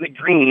left side of the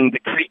green, the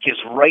creek is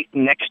right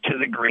next to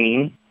the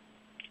green,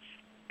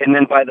 and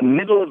then by the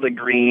middle of the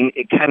green,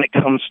 it kind of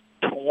comes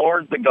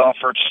toward the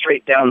golfer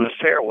straight down the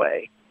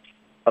fairway,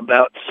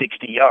 about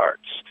 60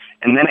 yards.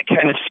 And then it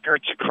kind of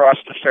skirts across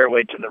the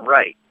fairway to the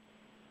right.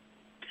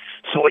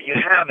 So what you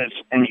have is,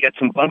 and you get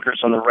some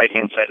bunkers on the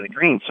right-hand side of the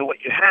green, so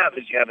what you have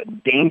is you have a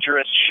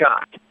dangerous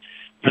shot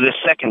for the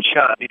second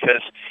shot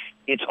because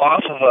it's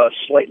off of a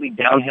slightly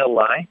downhill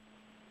lie.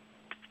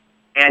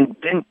 And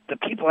then the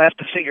people have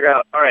to figure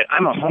out, all right,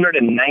 I'm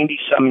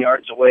 190-some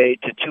yards away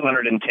to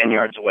 210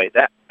 yards away.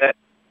 That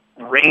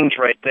range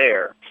right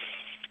there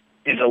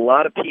is a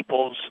lot of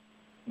people's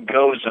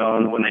go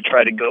zone when they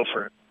try to go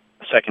for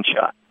a second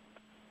shot.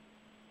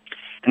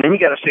 And then you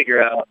got to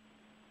figure out,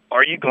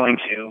 are you going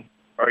to,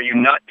 or are you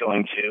not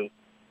going to,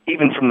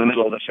 even from the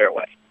middle of the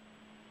fairway?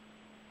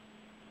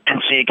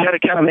 And so you got to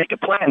kind of make a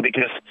plan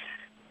because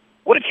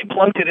what if you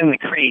plunked it in the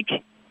creek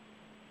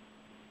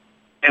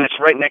and it's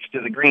right next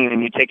to the green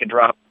and you take a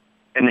drop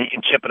and then you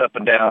can chip it up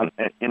and down,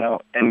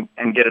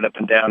 and get it up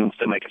and down and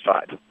still make it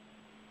 5.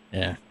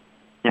 Yeah.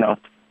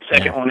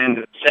 Second one in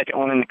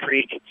the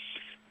creek,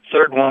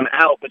 third one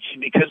out, but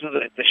because of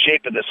the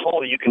shape of this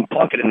hole, you can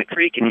plunk it in the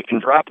creek and you can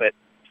drop it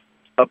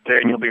up there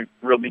and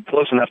you'll be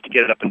close enough to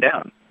get it up and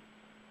down.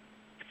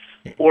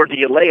 Or do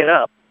you lay it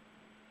up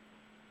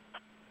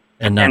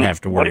and not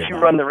have to worry about it? What if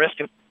you run the risk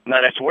of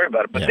not have to worry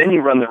about it, but then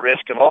you run the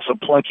risk of also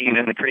plunking it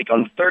in the creek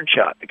on the third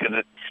shot because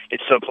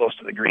it's so close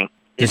to the green.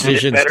 Is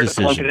it better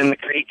to plunk it in the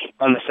creek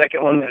on the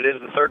second one than it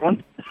is the third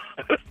one?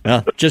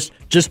 Just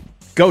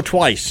go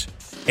twice.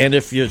 And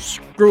if you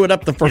screw it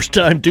up the first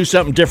time, do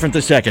something different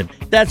the second.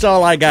 That's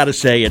all I got to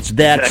say. It's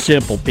that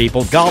simple,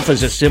 people. Golf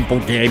is a simple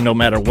game, no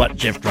matter what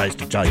Jeff tries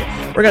to tell you.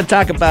 We're going to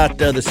talk about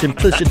the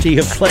simplicity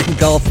of playing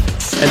golf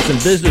and some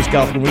business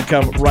golf when we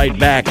come right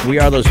back. We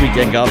are those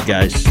weekend golf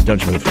guys.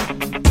 Don't move.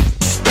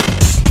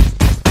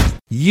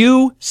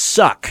 You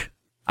suck.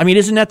 I mean,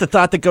 isn't that the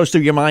thought that goes through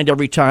your mind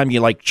every time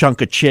you,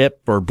 chunk a chip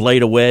or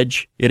blade a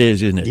wedge? It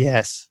is, isn't it?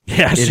 Yes.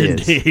 Yes,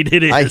 indeed.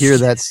 It is. I hear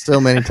that so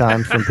many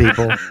times from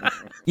people.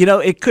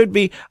 It could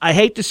be, I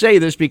hate to say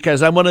this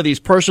because I'm one of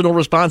these personal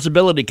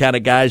responsibility kind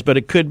of guys, but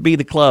it could be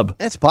the club.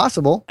 It's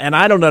possible. And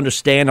I don't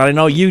understand. I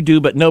know you do,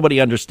 but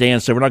nobody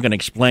understands, so we're not going to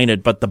explain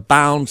it. But the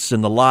bounce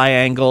and the lie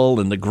angle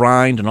and the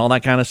grind and all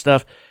that kind of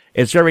stuff,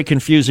 it's very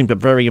confusing but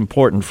very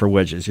important for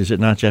wedges. Is it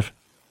not, Jeff?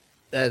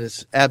 That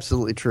is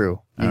absolutely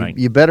true. Right.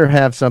 You better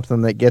have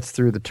something that gets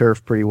through the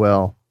turf pretty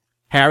well.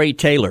 Harry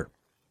Taylor,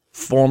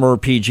 former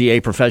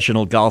PGA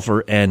professional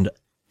golfer and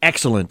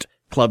excellent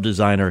club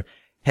designer,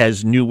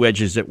 has new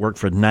wedges that work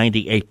for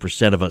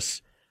 98% of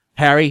us.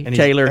 Harry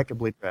Taylor,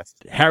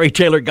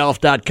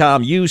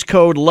 HarryTaylorGolf.com. Use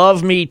code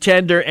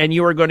LoveMeTender, and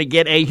you are going to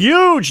get a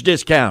huge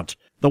discount.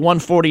 The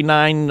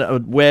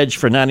 149 wedge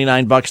for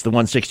 $99, the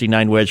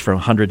 169 wedge for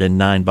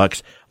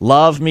 $109.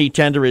 Love Me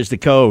Tender is the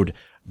code.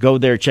 Go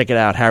there, check it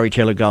out,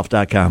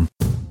 HarryTaylorGolf.com.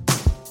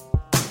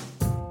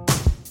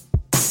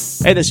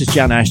 Hey, this is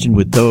John Ashton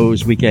with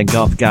those Weekend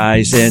Golf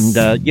Guys. And,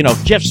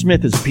 Jeff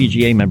Smith is a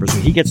PGA member, so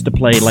he gets to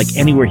play like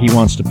anywhere he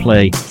wants to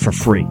play for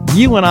free.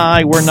 You and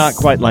I, we're not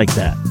quite like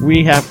that.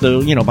 We have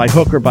to, by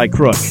hook or by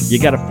crook. You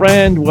got a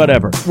friend,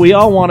 whatever. We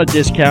all want a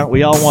discount.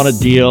 We all want a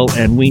deal,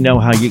 and we know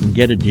how you can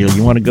get a deal.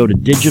 You want to go to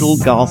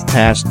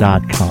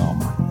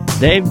digitalgolfpass.com.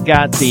 They've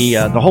got the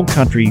whole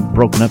country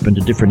broken up into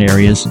different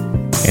areas,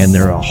 and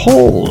there are a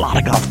whole lot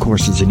of golf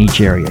courses in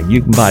each area.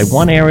 You can buy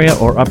one area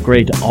or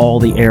upgrade to all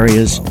the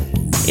areas.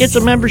 It's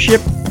a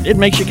membership. It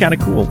makes you kind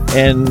of cool.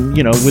 And,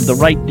 with the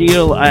right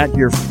deal at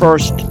your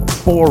first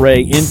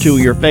foray into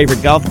your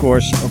favorite golf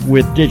course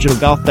with Digital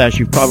Golf Pass,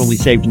 you've probably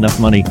saved enough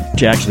money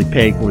to actually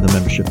pay for the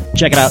membership.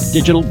 Check it out,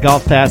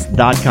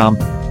 digitalgolfpass.com.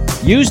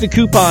 Use the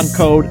coupon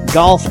code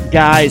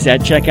GOLFGUYS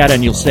at checkout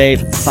and you'll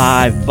save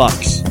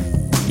 $5.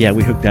 Yeah,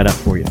 we hooked that up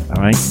for you,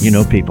 all right? You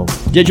know people.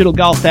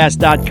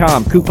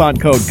 digitalgolfpass.com, coupon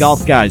code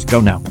GOLFGUYS.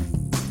 Go now.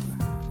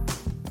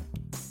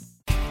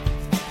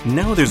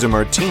 Now there's a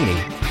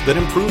martini that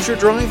improves your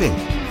driving.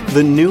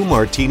 The new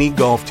Martini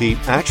Golf Tee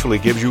actually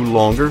gives you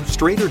longer,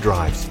 straighter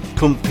drives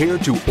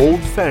compared to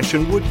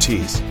old-fashioned wood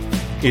tees.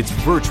 It's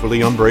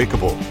virtually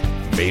unbreakable,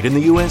 made in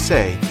the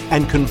USA,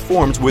 and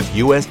conforms with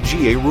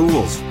USGA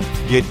rules.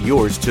 Get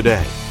yours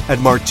today at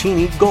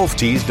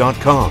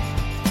martinigolftees.com.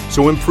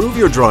 So improve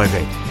your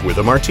driving with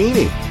a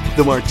martini.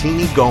 The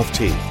Martini Golf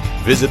Tee.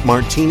 Visit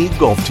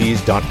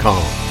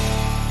martinigolftees.com.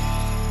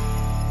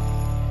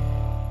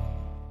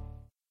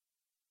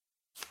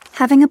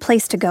 Having a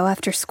place to go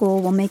after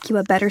school will make you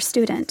a better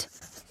student.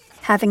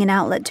 Having an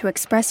outlet to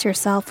express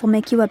yourself will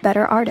make you a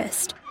better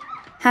artist.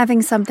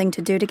 Having something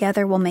to do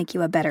together will make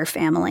you a better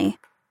family.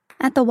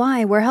 At The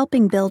Y, we're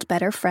helping build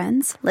better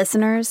friends,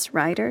 listeners,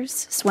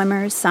 writers,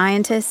 swimmers,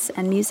 scientists,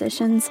 and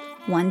musicians,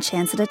 one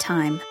chance at a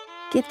time.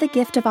 Give the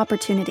gift of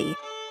opportunity.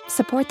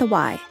 Support The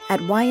Y at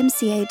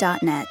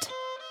ymca.net.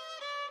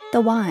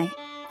 The Y,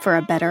 for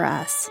a better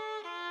us.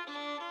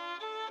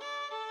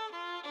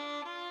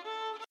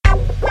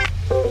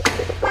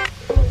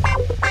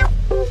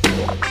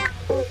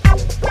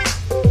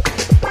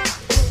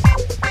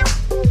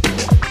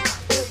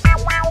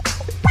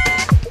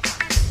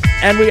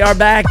 And we are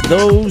back.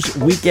 Those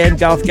Weekend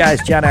Golf Guys.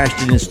 John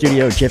Ashton in the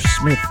studio. Jeff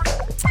Smith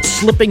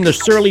slipping the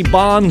surly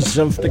bonds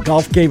of the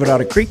Golf Cave at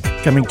Otter Creek,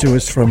 coming to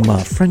us from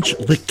French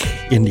Lick,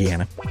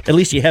 Indiana. At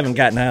least you haven't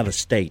gotten out of the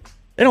state.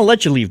 They don't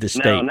let you leave the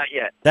state. No, not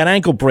yet. That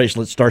ankle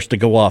bracelet starts to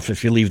go off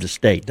if you leave the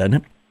state, doesn't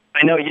it?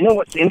 I know. You know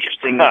what's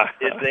interesting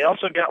is they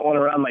also got one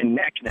around my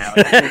neck now.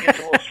 It gets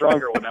a little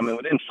stronger when I'm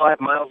within 5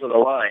 miles of the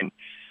line.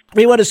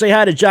 We want to say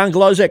hi to John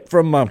Glozek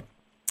from,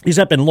 he's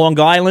up in Long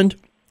Island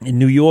in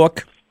New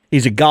York.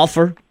 He's a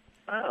golfer.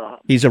 Oh.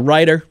 He's a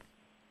writer.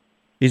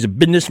 He's a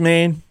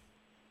businessman.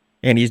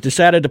 And he's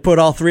decided to put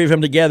all three of them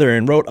together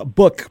and wrote a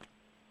book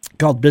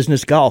called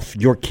Business Golf,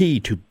 Your Key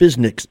to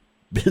Business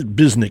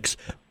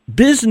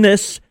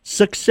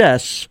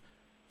Success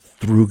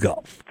Through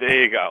Golf.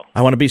 There you go.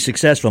 I want to be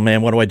successful,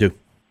 man. What do I do?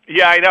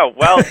 Yeah, I know.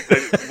 Well,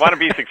 want to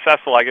be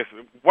successful, I guess,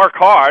 work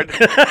hard,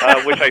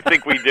 which I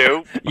think we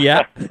do.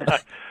 Yeah.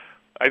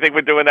 I think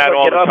we're doing that Well,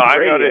 all get the on the time.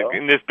 radio.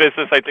 In this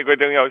business, I think we're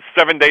doing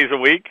 7 days a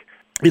week.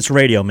 It's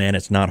radio, man.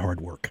 It's not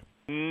hard work.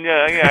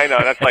 Yeah, I know.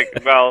 That's like,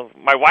 well,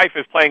 my wife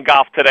is playing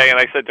golf today, and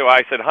I said to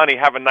her, honey,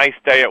 have a nice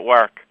day at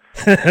work.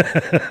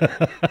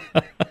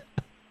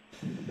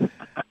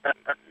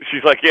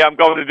 She's like, yeah, I'm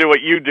going to do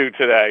what you do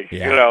today.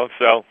 Yeah.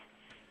 So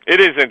it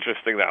is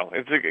interesting, though.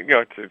 It's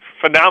it's a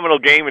phenomenal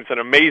game. It's an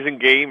amazing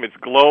game. It's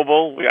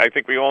global. I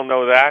think we all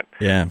know that.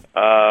 Yeah.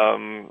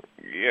 From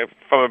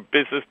a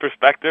business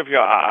perspective,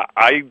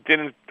 I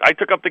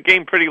took up the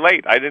game pretty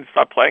late. I didn't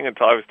start playing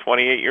until I was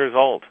 28 years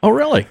old. Oh,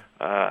 really?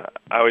 I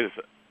was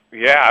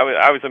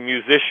a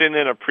musician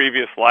in a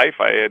previous life.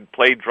 I had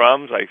played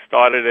drums. I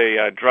started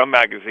a drum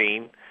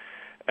magazine,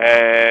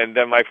 and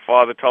then my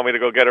father told me to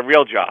go get a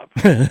real job.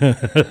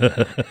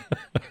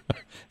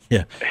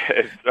 Yeah.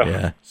 So,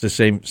 yeah. It's the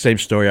same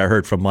story I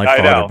heard from my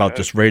father about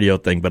this radio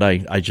thing, but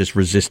I just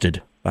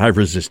resisted. I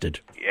resisted.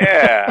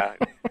 Yeah.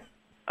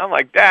 I'm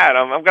like, Dad,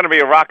 I'm going to be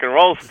a rock and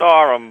roll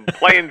star. I'm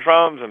playing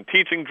drums. I'm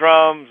teaching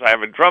drums. I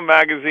have a drum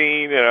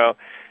magazine,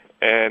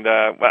 And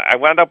I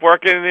wound up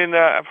working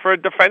for a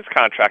defense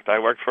contract. I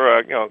worked for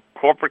a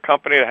corporate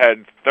company that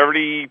had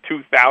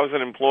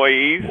 32,000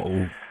 employees.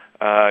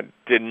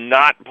 Did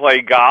not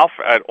play golf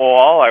at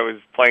all. I was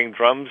playing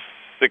drums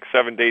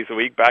 6-7 days a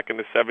week back in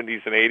the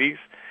 70s and 80s.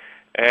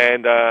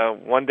 And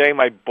one day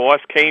my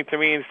boss came to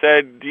me and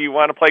said, "Do you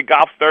want to play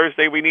golf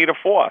Thursday? We need a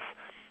fourth."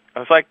 I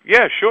was like,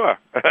 "Yeah, sure."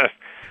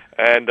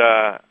 And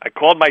I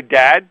called my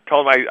dad.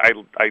 I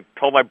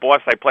told my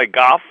boss I play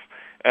golf.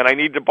 And I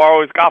need to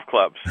borrow his golf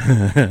clubs.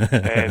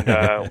 And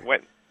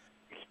went,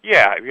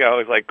 it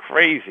was like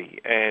crazy.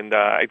 And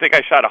I think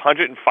I shot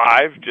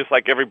 105, just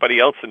like everybody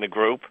else in the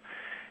group.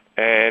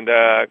 And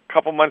a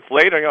couple months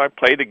later, I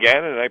played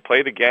again, and I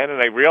played again, and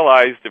I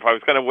realized if I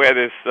was going to wear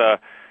this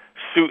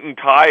suit and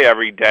tie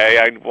every day,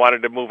 I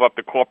wanted to move up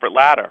the corporate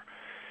ladder.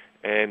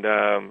 And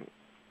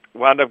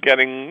wound up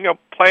getting,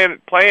 playing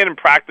and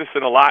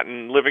practicing a lot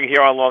and living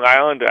here on Long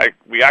Island.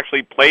 We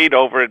actually played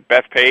over at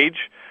Bethpage.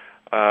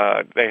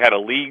 They had a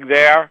league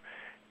there,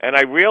 and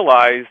I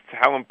realized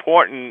how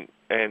important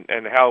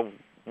and how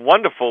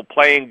wonderful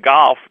playing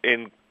golf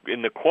in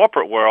the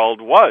corporate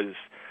world was.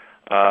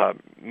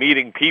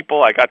 Meeting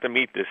people, I got to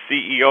meet the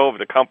CEO of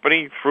the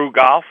company through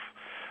golf.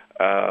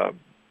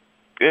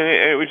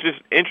 It was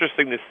just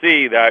interesting to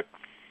see that,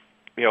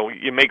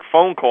 you make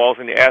phone calls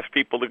and you ask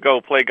people to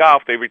go play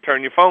golf, they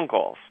return your phone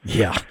calls.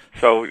 Yeah.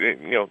 So,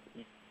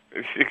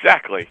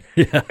 exactly.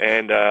 Yeah.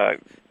 And,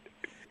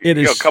 it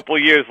is... a couple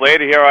of years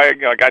later here,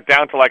 I got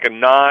down to like a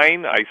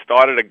 9. I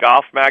started a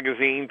golf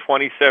magazine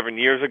 27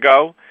 years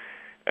ago,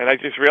 and I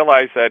just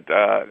realized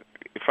that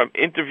from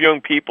interviewing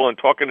people and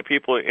talking to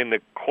people in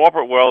the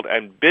corporate world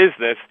and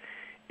business,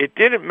 it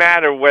didn't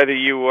matter whether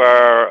you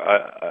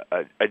were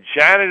a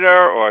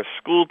janitor or a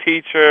school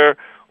teacher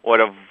or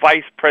the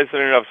vice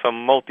president of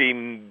some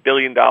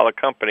multi-billion-dollar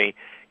company.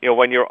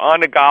 When you're on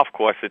the golf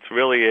course, it's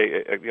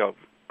really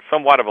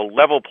somewhat of a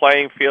level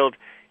playing field.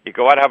 You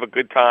go out and have a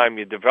good time.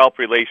 You develop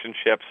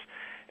relationships,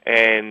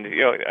 and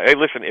hey,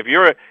 listen, if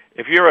you're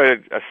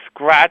a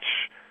scratch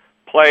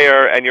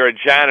player and you're a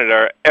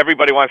janitor,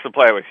 everybody wants to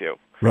play with you.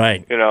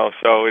 Right.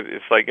 So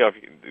it's like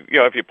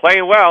if you're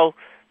playing well,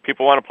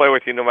 people want to play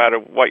with you no matter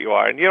what you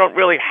are. And you don't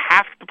really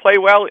have to play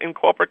well in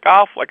corporate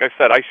golf. Like I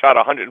said, I shot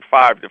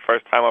 105 the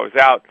first time I was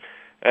out,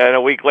 and a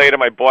week later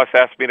my boss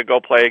asked me to go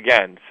play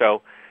again.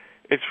 So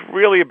it's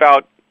really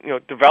about,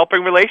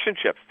 developing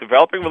relationships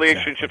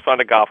on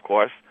the golf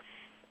course.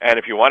 And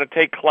if you want to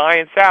take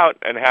clients out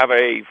and have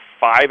a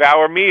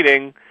 5-hour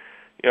meeting,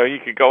 you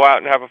could go out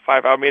and have a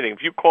 5-hour meeting.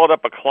 If you called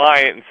up a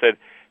client and said,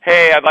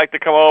 hey, I'd like to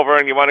come over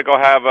and you want to go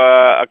have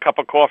a cup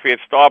of coffee at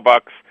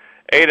Starbucks,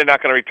 A, they're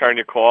not going to return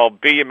your call.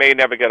 B, you may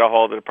never get a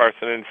hold of the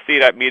person. And C,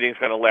 that meeting's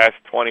going to last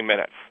 20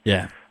 minutes.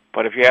 Yeah.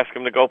 But if you ask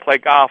them to go play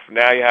golf,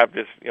 now you have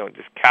this,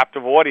 this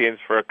captive audience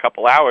for a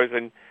couple hours,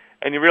 and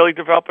you really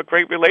develop a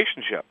great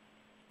relationship.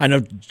 I know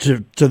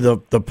to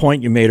the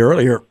point you made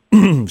earlier,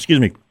 excuse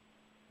me,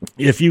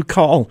 if you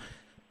call,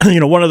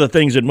 one of the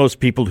things that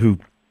most people who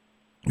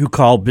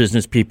call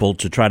business people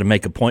to try to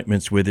make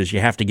appointments with is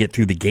you have to get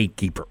through the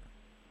gatekeeper.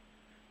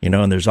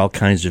 And there's all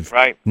kinds of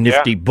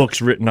nifty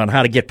books written on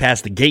how to get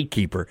past the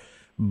gatekeeper.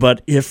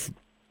 But if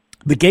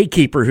the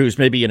gatekeeper, who's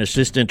maybe an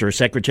assistant or a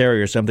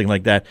secretary or something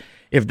like that,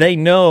 if they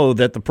know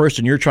that the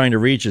person you're trying to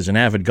reach is an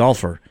avid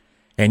golfer,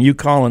 and you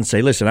call and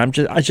say, listen,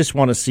 I just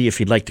want to see if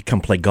you'd like to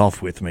come play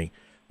golf with me,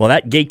 well,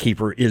 that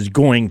gatekeeper is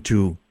going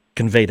to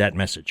convey that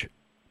message.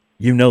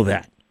 You know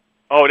that.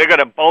 Oh, they're going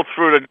to bolt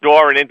through the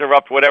door and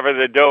interrupt whatever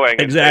they're doing.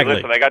 Exactly.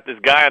 And say, listen, I got this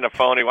guy on the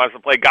phone. He wants to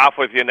play golf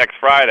with you next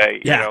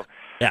Friday. Yeah.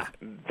 Yeah.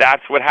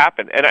 That's what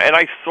happened. And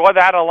I saw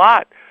that a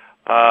lot.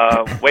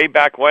 Way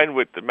back when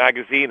with the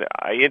magazine,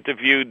 I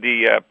interviewed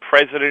the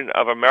president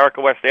of America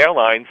West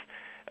Airlines,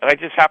 and I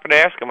just happened to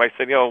ask him, I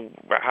said,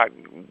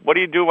 what do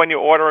you do when you're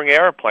ordering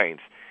airplanes?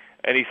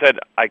 And he said,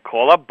 I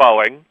call up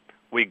Boeing,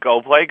 we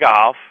go play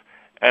golf,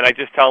 and I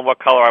just tell them what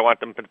color I want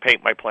them to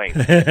paint my plane.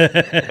 And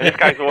this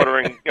guy's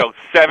ordering,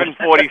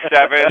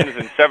 747s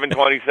and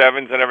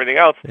 727s and everything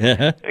else.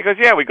 Yeah. He goes,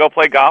 yeah, we go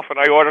play golf, and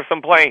I order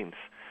some planes.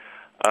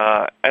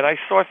 And I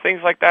saw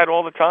things like that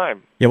all the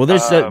time. Yeah, well,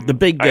 there's the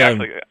big...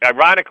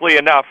 ironically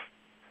enough,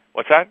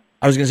 what's that?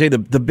 I was going to say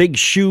the big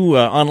shoe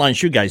online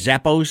shoe guy,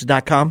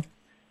 Zappos.com.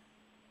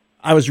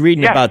 I was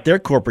reading about their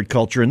corporate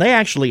culture, and they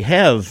actually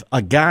have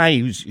a guy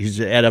who's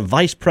at a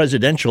vice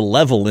presidential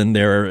level in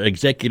their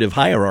executive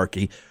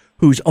hierarchy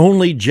whose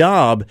only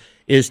job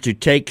is to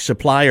take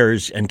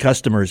suppliers and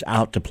customers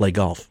out to play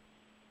golf.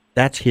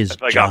 That's his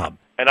job.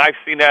 And I've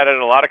seen that in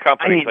a lot of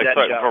companies.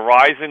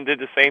 Verizon did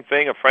the same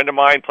thing. A friend of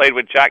mine played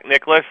with Jack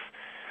Nicklaus.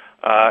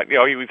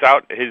 He was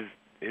out.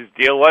 His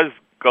deal was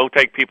go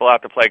take people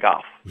out to play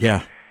golf.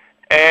 Yeah.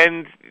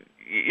 And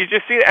you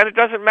just see it, and it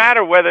doesn't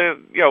matter whether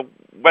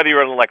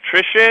you're an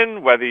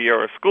electrician, whether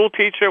you're a school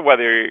teacher,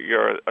 whether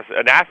you're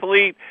an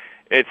athlete.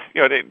 It's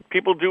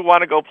people do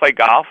want to go play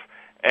golf,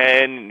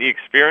 and the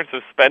experience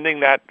of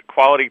spending that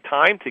quality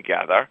time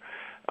together.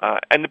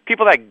 And the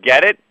people that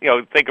get it,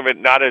 think of it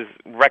not as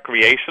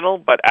recreational,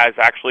 but as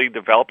actually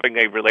developing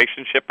a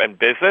relationship and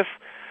business,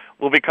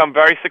 will become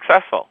very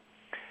successful.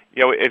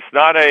 It's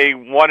not a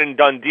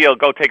one-and-done deal,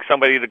 go take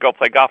somebody to go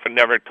play golf and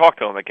never talk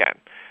to them again.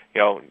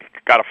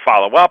 Got to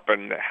follow up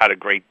and had a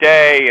great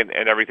day and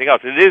everything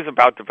else. It is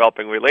about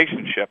developing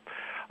relationship.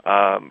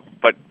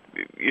 But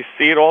you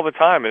see it all the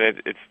time,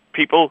 and it's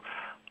people...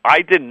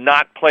 I did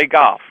not play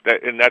golf,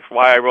 and that's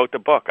why I wrote the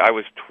book. I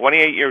was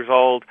 28 years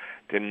old,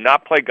 did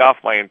not play golf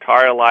my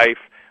entire life,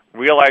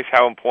 realized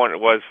how important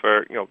it was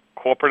for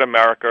corporate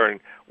America and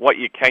what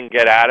you can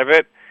get out of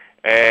it,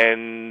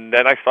 and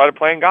then I started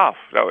playing golf.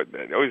 So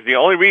it was the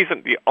only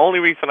reason. The only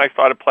reason I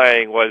started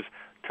playing was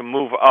to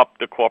move up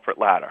the corporate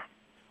ladder.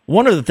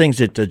 One of the things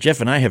that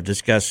Jeff and I have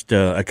discussed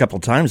a couple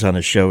times on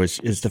the show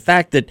is the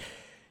fact that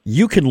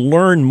you can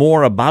learn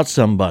more about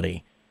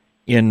somebody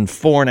in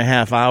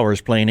 4.5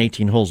 hours playing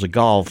 18 holes of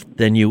golf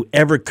than you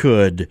ever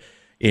could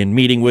in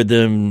meeting with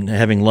them,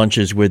 having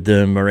lunches with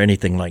them, or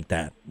anything like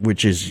that,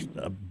 which is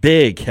a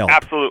big help.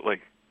 Absolutely.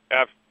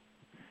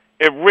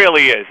 It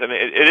really is. And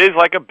it is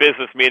like a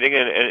business meeting,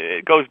 and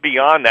it goes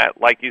beyond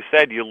that. Like you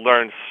said, you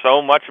learn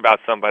so much about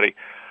somebody.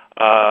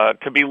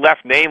 To be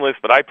left nameless,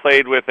 but I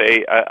played with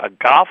a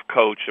golf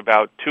coach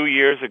about 2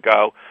 years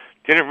ago.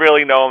 Didn't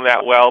really know him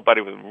that well, but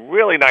he was a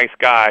really nice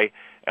guy.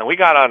 And we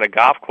got on a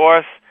golf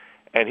course,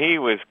 and he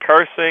was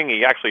cursing.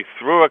 He actually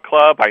threw a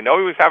club. I know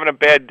he was having a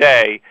bad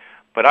day,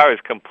 but I was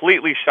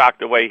completely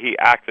shocked the way he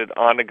acted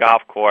on the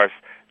golf course,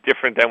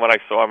 different than when I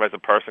saw him as a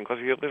person, because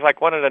he was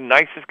like one of the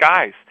nicest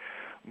guys.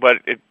 But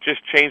it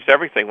just changed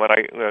everything when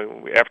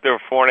after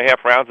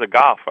 4.5 rounds of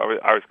golf,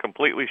 I was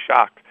completely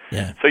shocked.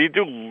 Yeah. So you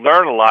do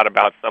learn a lot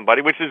about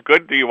somebody, which is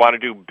good. Do you want to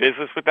do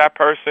business with that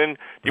person?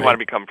 Do you want to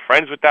become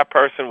friends with that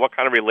person? What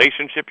kind of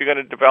relationship you're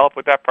going to develop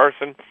with that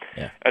person?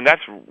 Yeah. And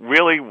that's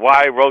really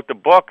why I wrote the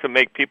book, to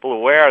make people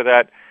aware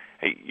that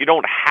hey, you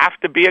don't have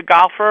to be a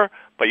golfer,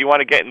 but you want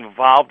to get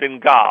involved in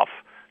golf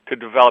to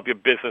develop your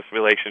business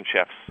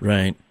relationships.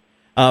 Right.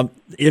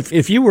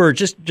 If you were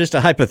just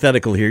a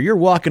hypothetical here, you're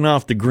walking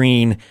off the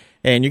green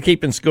and you're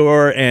keeping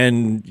score,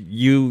 and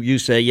you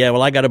say, yeah,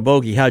 well, I got a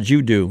bogey. How'd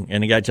you do?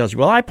 And the guy tells you,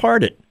 well, I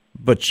parred it.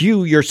 But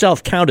you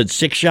yourself counted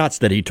 6 shots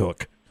that he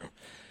took.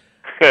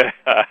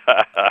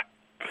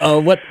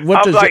 What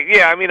does like,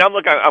 yeah, I mean, I'm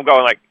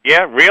going like,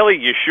 yeah, really?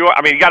 You sure?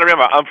 I mean, you got to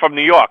remember, I'm from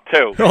New York,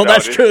 too. Oh,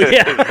 that's true,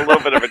 yeah. There's a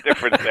little bit of a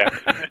difference there.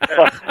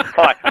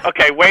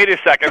 Okay, wait a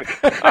second.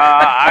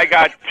 I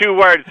got 2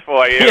 words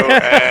for you.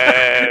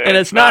 And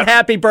it's not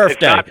happy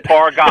birthday. It's not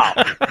par golf.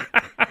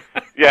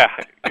 Yeah,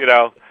 you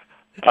know.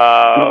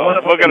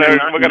 We're gonna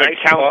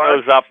count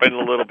those up in a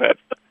little bit.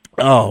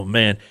 Oh,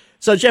 man.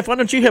 So, Jeff, why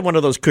don't you have one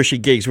of those cushy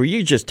gigs where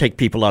you just take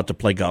people out to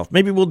play golf?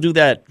 Maybe we'll do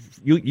that.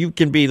 You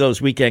can be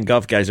those weekend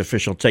golf guys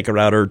official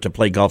take-a-router to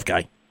play golf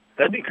guy.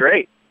 That'd be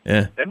great.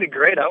 Yeah. That'd be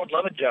grean. I would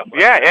love it, Jeff.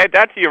 Yeah, add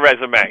that to your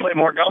resume. I play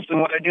more golf than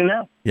what I do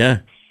now. Yeah.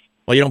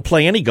 Well, you don't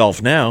play any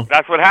golf now.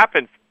 That's what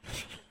happens.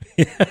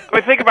 I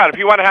mean, think about it. If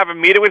you want to have a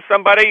meeting with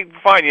somebody,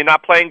 fine, you're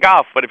not playing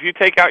golf. But if you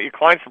take out your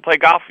clients to play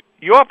golf,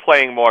 you're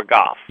playing more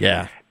golf.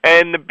 Yeah.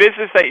 And the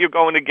business that you're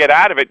going to get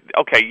out of it,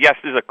 okay, yes,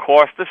 there's a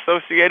cost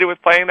associated with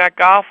playing that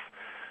golf,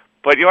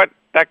 but you know what?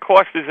 That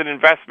cost is an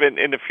investment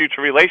in the future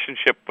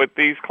relationship with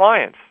these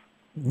clients.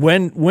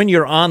 When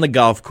you're on the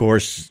golf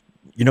course,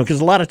 you know,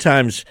 because a lot of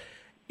times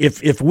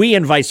if we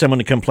invite someone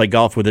to come play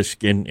golf with us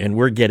and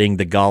we're getting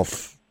the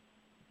golf,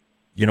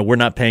 you know, we're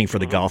not paying for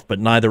the golf, but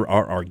neither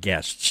are our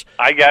guests.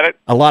 I get it.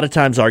 A lot of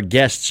times our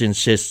guests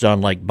insist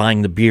on, like,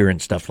 buying the beer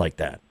and stuff like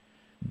that.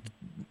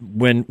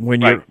 When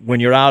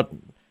you're out...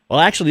 Well,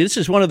 actually, this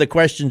is one of the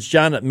questions,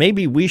 John, that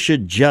maybe we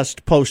should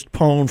just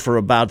postpone for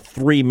about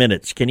 3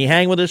 minutes. Can you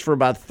hang with us for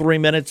about 3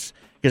 minutes?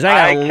 Because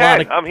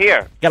I'm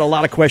here. Got a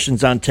lot of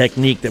questions on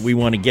technique that we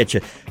want to get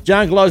you.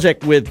 John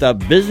Glozek with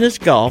Business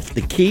Golf,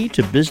 the key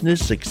to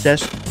business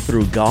success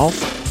through golf,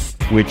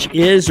 which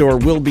is or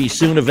will be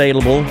soon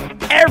available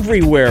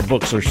everywhere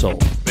books are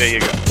sold. There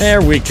you go.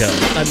 There we go.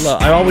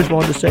 I always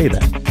wanted to say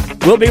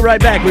that. We'll be right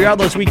back. We are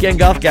those weekend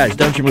golf guys.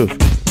 Don't you move.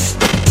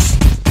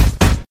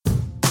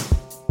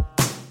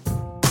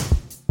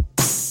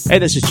 Hey,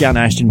 this is John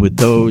Ashton with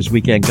those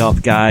weekend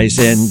golf guys.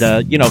 And,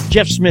 you know,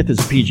 Jeff Smith is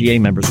a PGA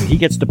member, so he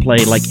gets to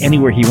play like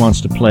anywhere he wants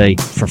to play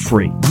for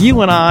free. You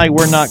and I,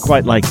 we're not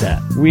quite like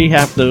that. We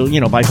have to, you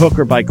know, by hook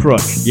or by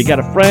crook. You got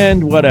a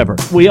friend, whatever.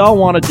 We all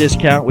want a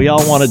discount. We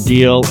all want a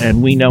deal,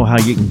 and we know how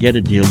you can get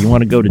a deal. You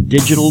want to go to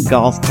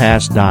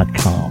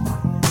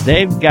digitalgolfpass.com.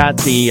 They've got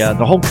the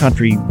whole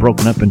country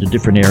broken up into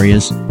different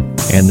areas,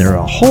 and there are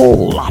a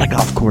whole lot of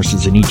golf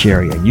courses in each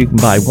area. You can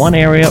buy one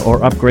area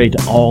or upgrade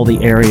to all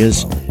the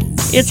areas.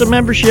 It's a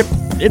membership.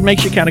 It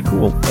makes you kind of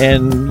cool.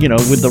 And, you know,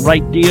 with the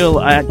right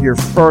deal at your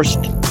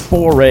first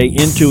foray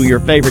into your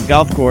favorite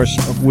golf course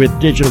with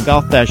Digital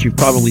Golf Pass, you've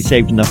probably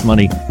saved enough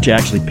money to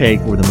actually pay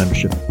for the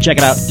membership. Check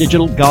it out,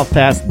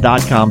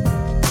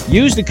 digitalgolfpass.com.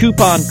 Use the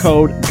coupon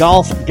code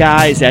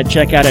GOLFGUYS at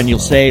checkout and you'll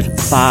save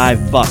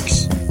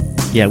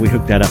 $5. Yeah, we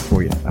hooked that up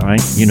for you, all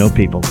right? You know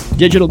people.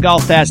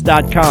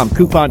 digitalgolfpass.com,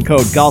 coupon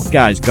code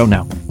GOLFGUYS. Go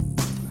now.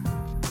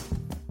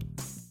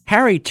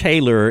 Harry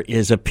Taylor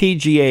is a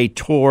PGA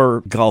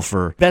Tour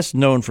golfer, best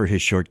known for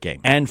his short game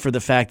and for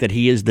the fact that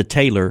he is the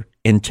tailor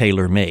in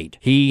TaylorMade.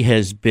 He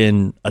has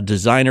been a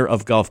designer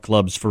of golf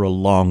clubs for a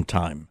long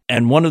time.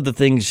 And one of the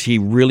things he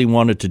really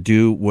wanted to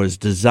do was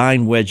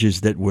design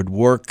wedges that would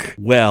work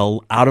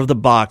well out of the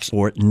box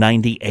for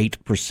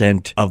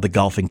 98% of the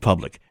golfing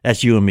public.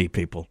 That's you and me,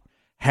 people.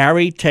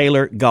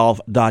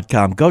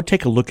 HarryTaylorGolf.com. Go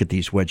take a look at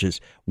these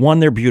wedges. 1,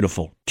 they're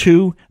beautiful.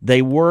 2,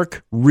 they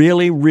work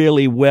really,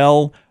 really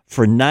well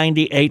for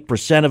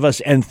 98% of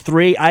us. And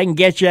 3, I can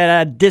get you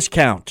at a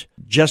discount.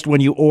 Just when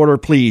you order,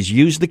 please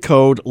use the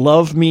code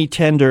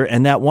LOVEMeTender,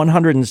 and that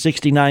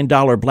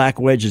 $169 black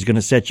wedge is going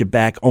to set you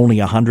back only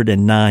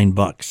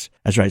 $109.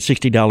 That's right,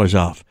 $60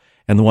 off.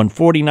 And the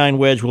 $149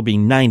 wedge will be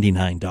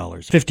 $99,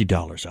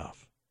 $50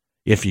 off.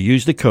 If you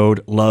use the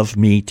code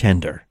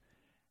LOVEMeTender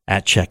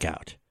at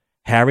checkout.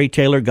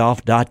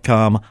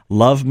 HarryTaylorGolf.com.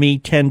 Love me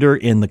tender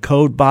in the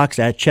code box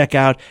at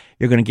checkout.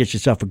 You're going to get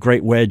yourself a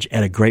great wedge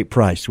at a great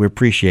price. We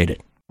appreciate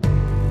it.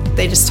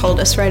 They just told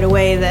us right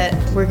away that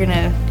we're going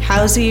to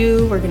house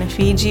you, we're going to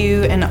feed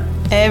you, and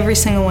every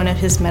single one of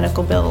his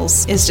medical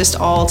bills is just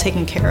all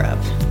taken care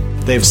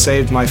of. They've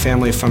saved my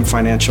family from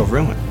financial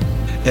ruin.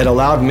 It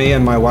allowed me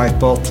and my wife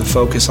both to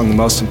focus on the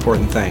most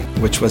important thing,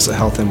 which was the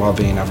health and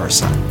well-being of our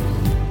son.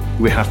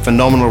 We have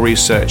phenomenal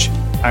research,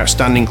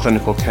 outstanding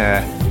clinical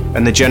care,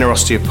 and the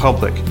generosity of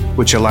public,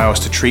 which allow us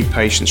to treat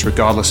patients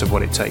regardless of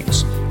what it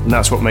takes. And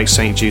that's what makes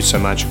St. Jude so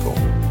magical.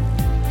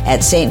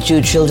 At St.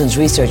 Jude Children's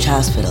Research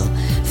Hospital,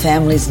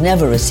 families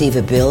never receive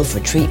a bill for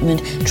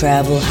treatment,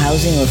 travel,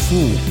 housing, or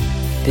food,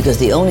 because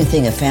the only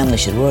thing a family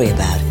should worry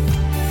about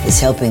is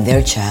helping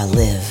their child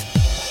live.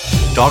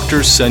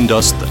 Doctors send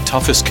us the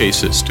toughest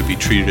cases to be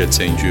treated at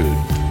St. Jude,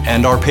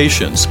 and our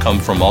patients come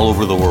from all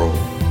over the world.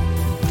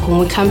 When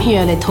we come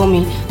here, they told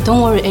me,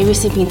 don't worry,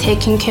 everything's being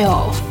taken care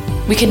of.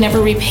 We could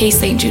never repay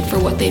St. Jude for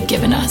what they've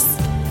given us.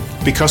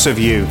 Because of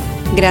you.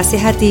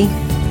 Gracias a ti.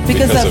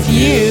 Because of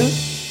you.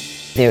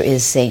 There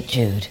is St.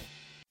 Jude.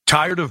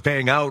 Tired of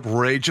paying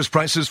outrageous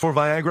prices for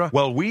Viagra?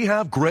 Well, we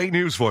have great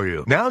news for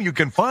you. Now you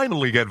can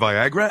finally get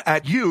Viagra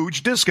at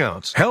huge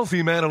discounts.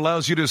 Healthy Man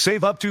allows you to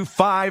save up to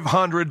 $500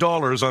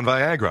 on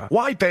Viagra.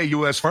 Why pay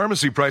U.S.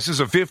 pharmacy prices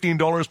of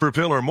 $15 per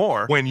pill or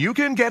more when you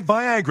can get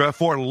Viagra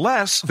for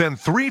less than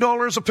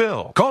 $3 a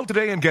pill? Call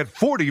today and get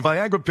 40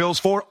 Viagra pills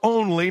for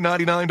only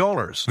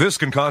 $99. This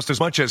can cost as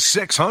much as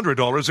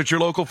 $600 at your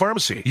local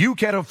pharmacy. You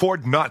can't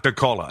afford not to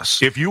call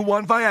us. If you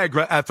want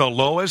Viagra at the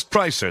lowest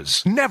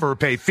prices, never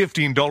pay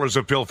 $15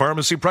 of pill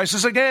pharmacy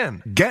prices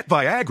again. Get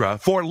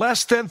Viagra for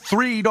less than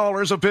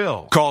 $3 a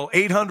pill. Call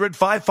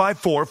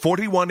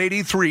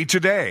 800-554-4183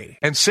 today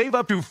and save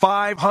up to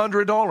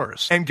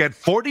 $500 and get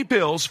 40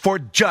 pills for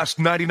just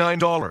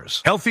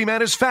 $99. Healthy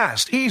Man is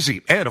fast,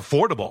 easy, and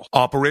affordable.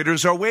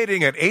 Operators are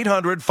waiting at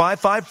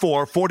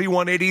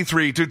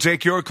 800-554-4183 to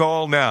take your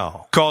call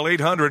now. Call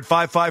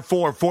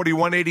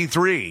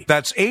 800-554-4183.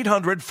 That's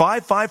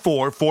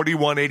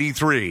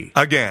 800-554-4183.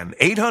 Again,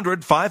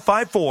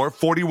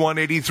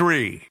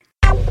 800-554-4183.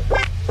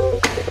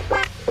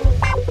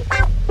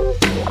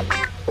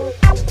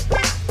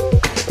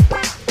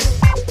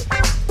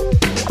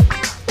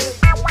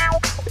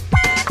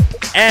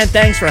 And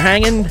thanks for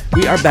hanging.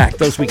 We are back.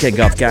 Those Weekend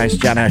Golf Guys.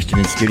 John Ashton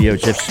in studio.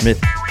 Jeff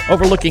Smith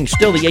overlooking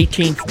still the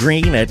 18th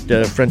green at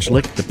French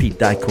Lick, the Pete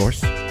Dye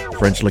course.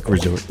 French Lick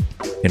Resort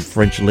in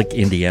French Lick,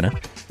 Indiana.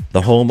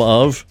 The home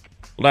of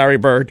Larry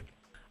Bird.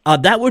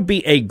 That would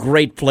be a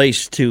great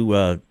place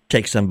to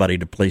take somebody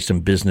to play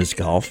some business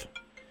golf.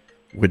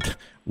 Would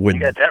you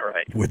got that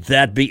right. Would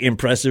that be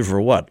impressive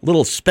or what? A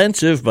little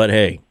expensive, but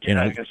hey, you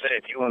know. I was gonna say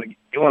if you want to,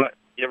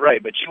 you're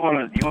right, but you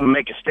want to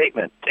make a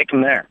statement, take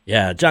them there.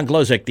 Yeah, John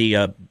Glozek,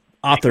 the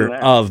author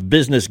of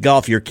Business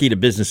Golf: Your Key to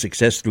Business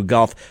Success Through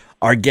Golf,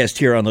 our guest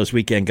here on Those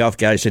Weekend Golf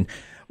Guys. And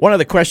one of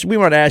the questions we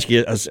want to ask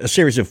you a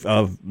series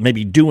of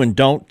maybe do and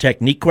don't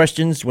technique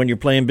questions when you're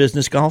playing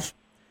business golf.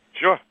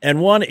 Sure.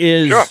 And one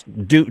is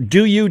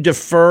do you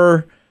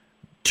defer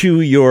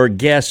to your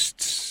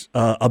guests'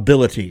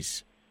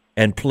 abilities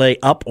and play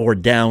up or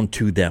down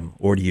to them,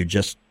 or do you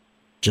just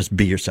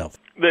be yourself?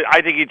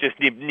 I think you just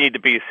need to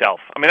be yourself.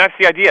 I mean, that's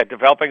the idea,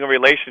 developing a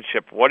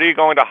relationship. What are you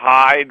going to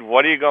hide?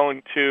 What are you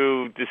going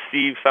to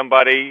deceive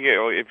somebody?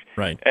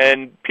 Right.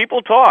 And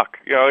people talk.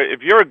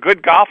 If you're a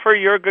good golfer,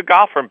 you're a good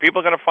golfer, and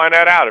people are going to find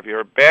that out. If you're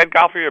a bad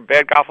golfer, you're a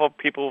bad golfer,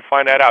 people will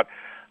find that out.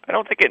 I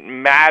don't think it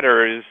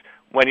matters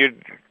when you're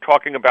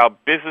talking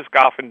about business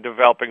golf and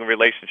developing a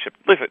relationship.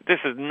 Listen, this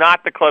is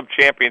not the club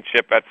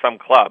championship at some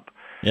club.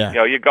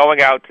 Yeah. You're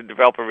going out to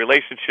develop a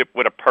relationship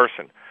with a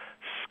person.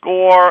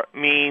 Score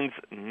means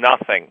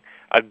nothing.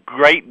 A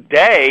great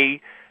day,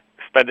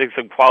 spending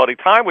some quality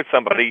time with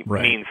somebody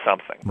means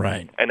something.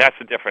 Right. And that's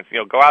the difference.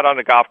 Go out on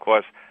the golf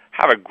course,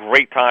 have a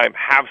great time,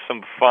 have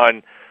some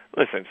fun.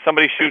 Listen,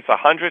 somebody shoots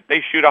 100,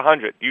 they shoot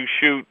 100. You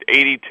shoot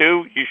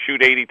 82, you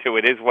shoot 82.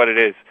 It is what it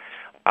is.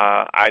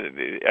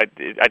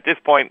 At this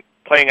point,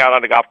 playing out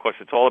on the golf course,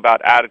 it's all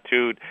about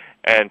attitude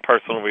and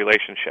personal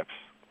relationships.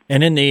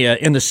 And in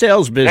the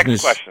sales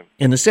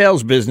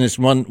business,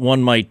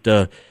 one might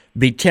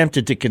be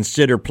tempted to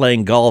consider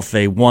playing golf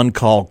a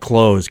one-call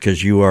close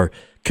because you are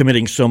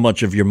committing so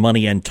much of your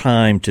money and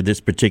time to this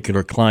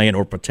particular client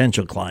or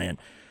potential client.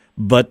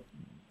 But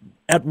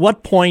at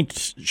what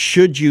point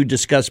should you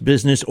discuss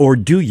business, or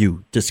do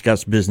you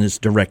discuss business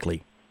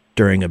directly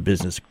during a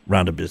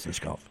round of business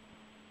golf?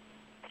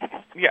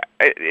 Yeah,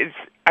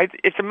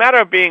 it's a matter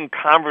of being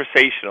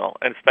conversational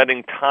and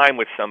spending time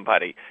with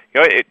somebody.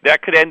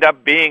 That could end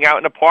up being out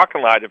in the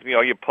parking lot. If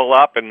you pull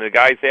up and the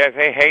guy's there,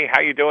 hey,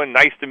 how you doing?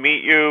 Nice to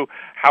meet you.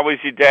 How was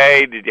your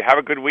day? Did you have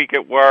a good week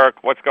at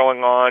work? What's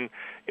going on?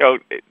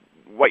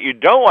 What you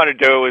don't want to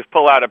do is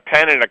pull out a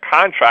pen and a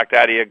contract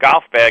out of your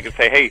golf bag and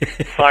say, hey,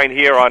 sign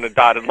here on the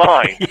dotted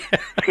line.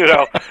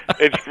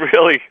 It's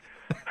really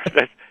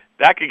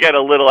that could get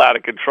a little out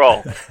of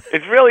control.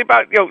 It's really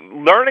about,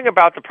 learning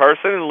about the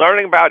person and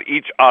learning about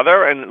each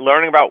other and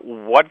learning about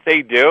what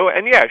they do.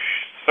 And yes,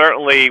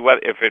 certainly,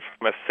 if it's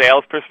from a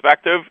sales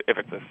perspective, if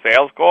it's a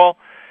sales call,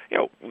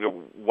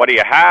 what do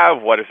you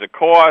have? What does it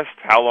cost?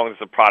 How long does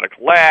the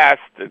product last?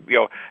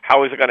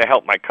 How is it going to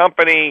help my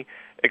company?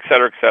 Et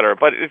cetera, et cetera.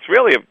 But it's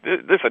really,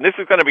 listen, this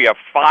is going to be a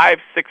 5-6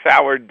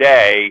 hour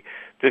day.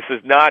 This is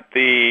not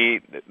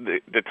the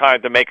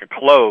time to make a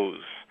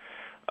close.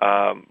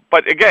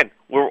 But again,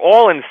 we're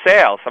all in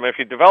sales. I mean, if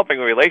you're developing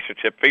a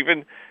relationship,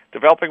 even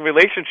developing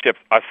relationships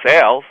are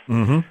sales.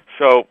 Mm-hmm.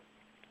 So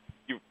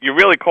you're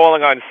really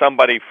calling on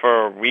somebody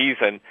for a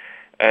reason.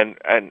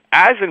 And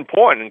as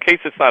important, in case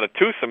it's not a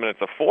twosome and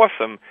it's a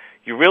foursome,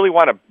 you really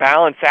want to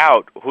balance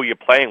out who you're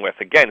playing with.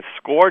 Again,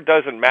 score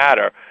doesn't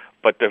matter,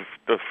 but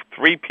the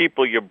three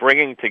people you're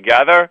bringing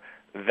together,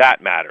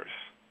 that matters.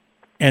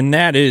 And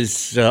that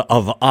is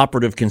of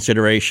operative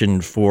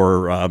consideration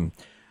for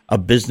a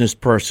business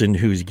person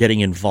who's getting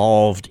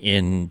involved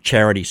in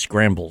charity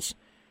scrambles.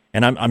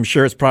 And I'm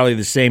sure it's probably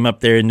the same up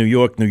there in New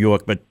York,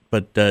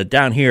 but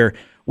down here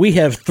we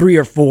have 3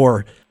 or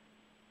 4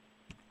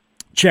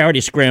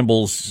 charity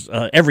scrambles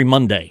every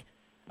Monday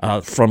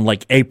from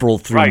like April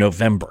through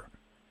November.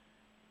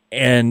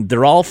 And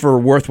they're all for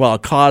worthwhile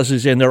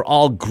causes, and they're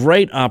all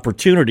great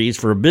opportunities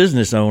for a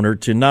business owner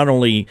to not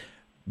only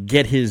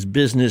get his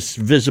business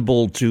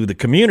visible to the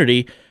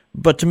community,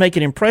 but to make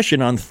an impression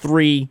on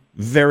 3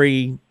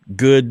 very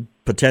good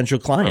potential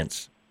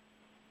clients.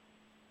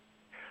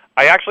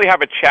 I actually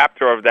have a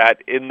chapter of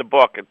that in the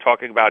book and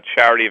talking about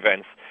charity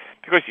events,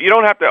 because you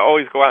don't have to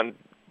always go out and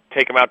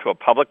take them out to a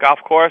public golf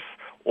course,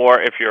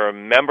 or if you're a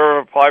member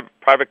of a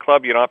private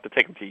club, you don't have to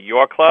take them to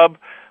your club.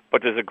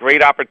 But there's a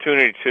great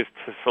opportunity to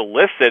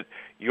solicit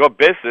your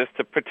business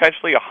to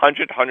potentially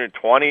 100,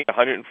 120,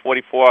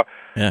 144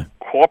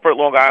 corporate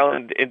Long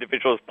Island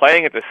individuals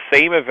playing at the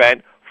same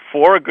event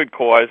for a good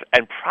cause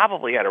and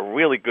probably at a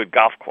really good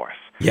golf course.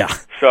 Yeah.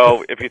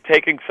 So if you're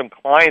taking some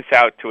clients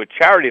out to a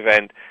charity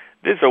event,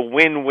 there's a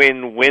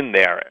win-win-win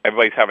there.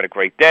 Everybody's having a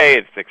great day.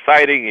 It's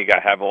exciting. You got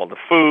to have all the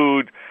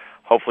food.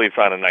 Hopefully it's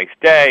on a nice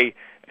day.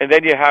 And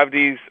then you have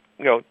these,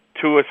 2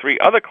 or 3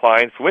 other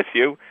clients with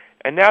you,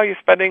 and now you're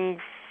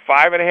spending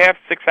 5.5,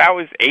 6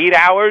 hours, 8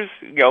 hours,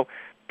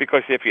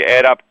 because if you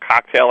add up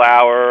cocktail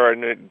hour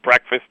and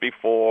breakfast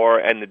before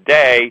and the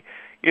day,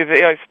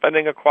 you're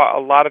spending a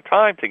lot of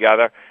time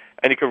together,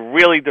 and you can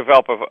really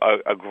develop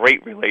a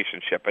great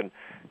relationship. And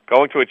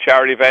going to a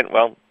charity event,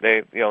 well,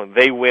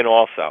 they win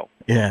also.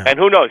 Yeah. And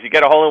who knows? You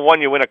get a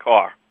hole-in-one, you win a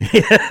car.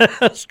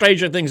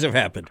 Stranger things have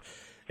happened.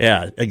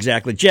 Yeah,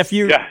 exactly. Jeff,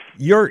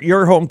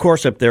 your home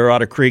course up there,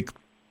 Otter Creek,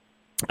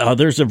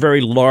 there's a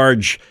very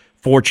large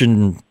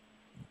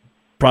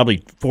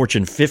probably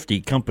Fortune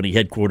 50 company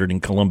headquartered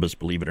in Columbus,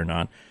 believe it or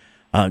not.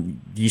 Do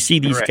you see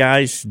these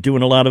guys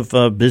doing a lot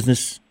of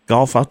business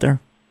golf out there?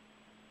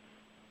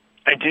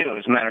 I do.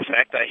 As a matter of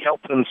fact, I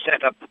help them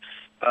set up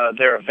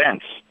their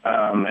events.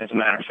 As a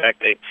matter of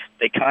fact,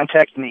 they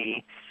contact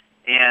me,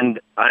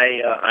 and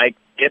I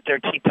get their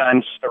tee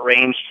times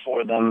arranged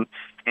for them,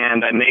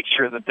 and I make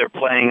sure that they're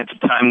playing at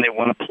the time they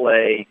want to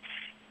play.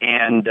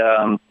 And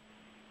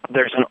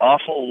there's an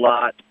awful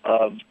lot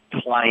of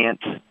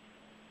client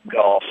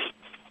golf.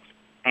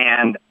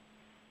 And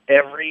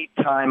every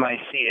time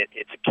I see it,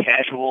 it's a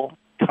casual,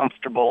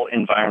 comfortable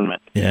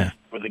environment. Yeah.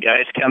 Where the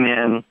guys come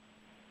in.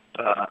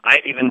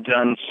 I've even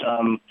done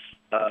some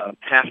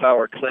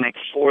half-hour clinics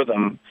for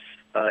them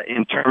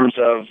in terms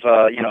of,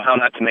 how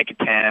not to make a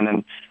 10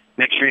 and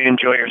make sure you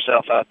enjoy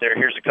yourself out there.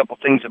 Here's a couple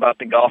things about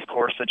the golf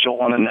course that you'll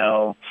want to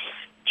know.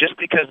 Just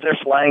because they're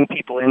flying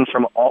people in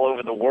from all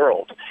over the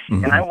world.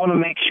 Mm-hmm. And I want to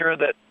make sure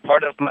that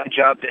part of my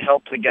job to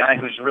help the guy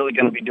who's really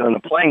going to be doing the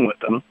playing with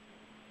them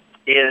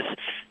is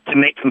to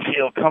make them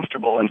feel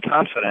comfortable and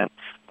confident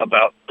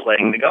about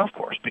playing the golf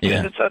course,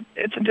 because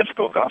it's a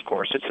difficult golf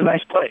course. It's a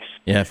nice place.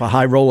 Yeah, if a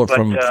high roller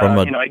from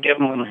I give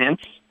them little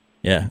hints.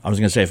 Yeah, I was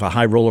going to say, if a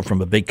high roller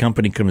from a big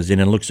company comes in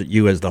and looks at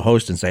you as the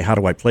host and say, how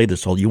do I play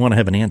this hole? You want to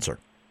have an answer.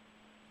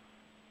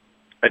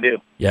 I do.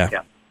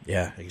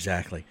 Yeah,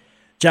 exactly.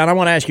 John, I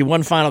want to ask you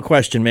one final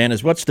question, man,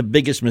 is what's the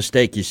biggest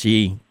mistake you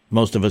see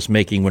most of us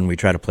making when we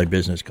try to play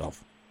business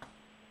golf?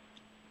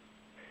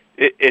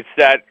 It's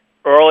that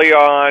early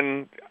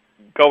on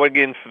going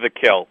in for the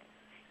kill.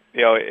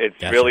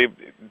 It's really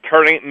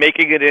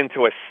making it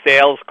into a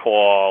sales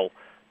call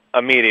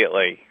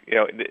immediately.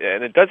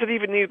 And it doesn't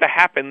even need to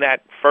happen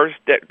that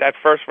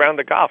first round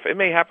of golf. It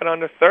may happen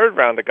on the 3rd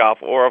round of golf,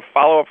 or a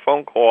follow-up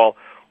phone call,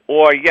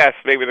 or yes,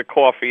 maybe the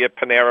coffee at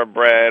Panera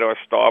Bread or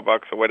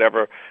Starbucks or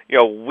whatever,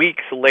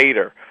 weeks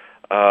later.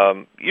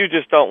 You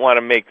just don't want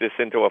to make this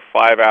into a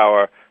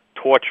 5-hour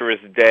torturous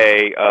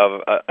day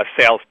of a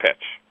sales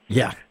pitch.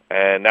 Yeah.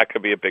 And that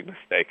could be a big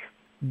mistake.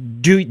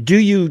 Do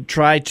you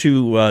try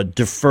to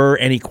defer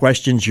any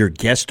questions your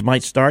guest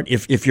might start?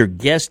 If your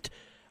guest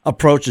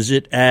approaches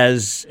it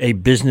as a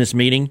business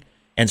meeting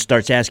and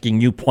starts asking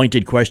you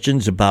pointed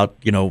questions about,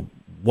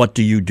 what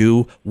do you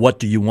do? What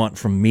do you want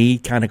from me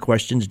kind of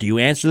questions. Do you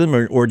answer them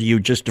or do you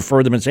just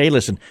defer them and say, hey,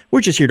 listen,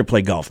 we're just here to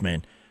play golf,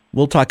 man.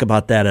 We'll talk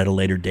about that at a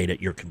later date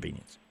at your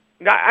convenience.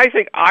 I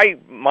think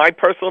my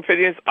personal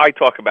opinion is I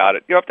talk about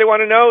it. If they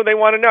want to know, they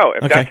want to know.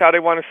 If that's how they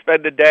want to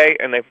spend the day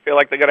and they feel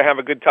like they're going to have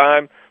a good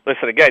time,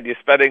 listen, again, you're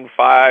spending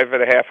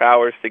 5.5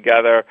 hours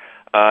together.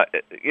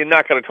 You're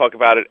not going to talk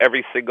about it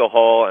every single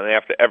hole and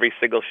after every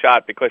single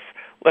shot because,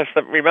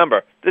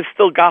 remember, there's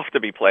still golf to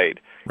be played.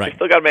 Right. You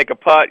still got to make a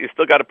putt. You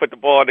still got to put the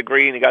ball on the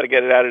green. You got to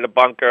get it out of the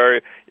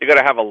bunker. You're going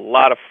to have a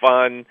lot of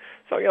fun.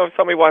 So, if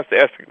somebody wants to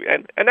ask,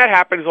 and that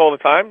happens all the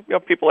time.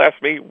 People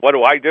ask me, what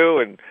do I do?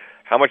 And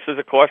how much does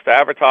it cost to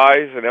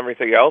advertise and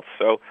everything else?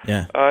 So,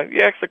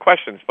 you ask the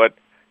questions. But,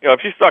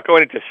 if you start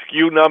going into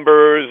skew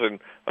numbers and,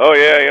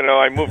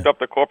 I moved up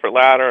the corporate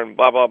ladder and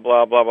blah, blah,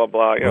 blah, blah, blah,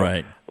 blah.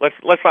 Right.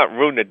 Let's not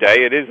ruin the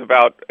day. It is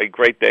about a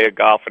great day of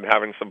golf and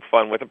having some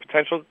fun with a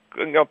potential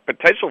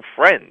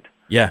friend.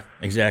 Yeah,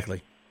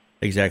 exactly.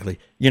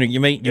 You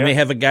may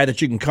have a guy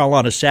that you can call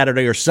on a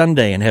Saturday or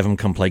Sunday and have him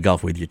come play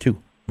golf with you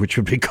too, which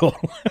would be cool.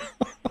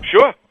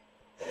 Sure.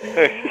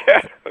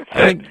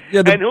 And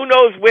who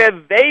knows where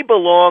they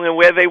belong and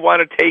where they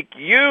want to take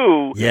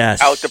you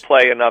out to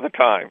play another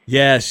time.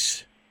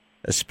 Yes,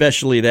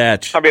 especially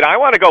that. I mean, I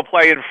want to go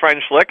play in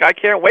French Lick. I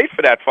can't wait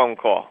for that phone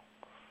call.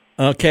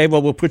 Okay,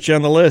 well, we'll put you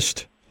on the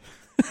list.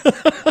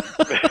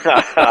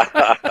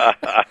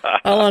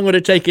 How long would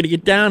it take you to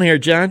get down here,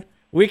 John?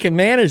 We can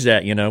manage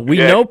that, We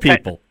know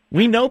people.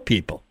 We know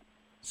people.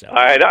 So.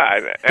 And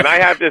I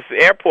have this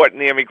airport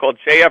near me called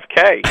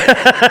JFK.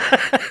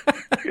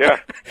 Yeah.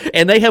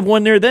 And they have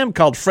one near them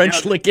called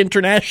French Lick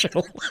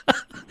International.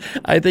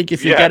 I think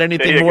if you got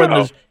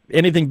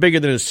anything bigger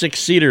than a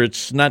 6-seater,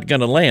 it's not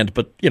going to land.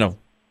 But, you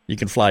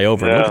can fly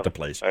over and look at the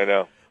place. I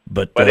know.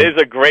 But it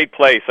is a great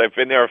place. I've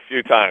been there a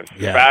few times.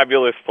 Yeah.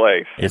 Fabulous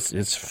place.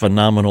 It's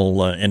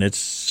phenomenal, and it's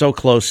so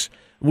close.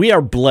 We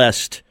are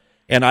blessed.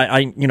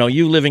 And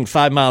you living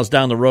 5 miles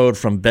down the road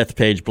from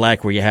Bethpage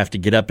Black, where you have to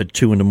get up at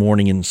 2 a.m.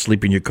 and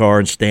sleep in your car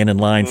and stand in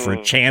line for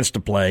a chance to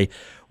play.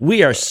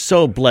 We are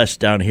so blessed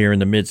down here in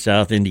the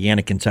Mid-South,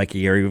 Indiana,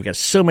 Kentucky area. We've got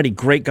so many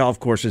great golf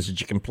courses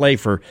that you can play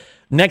for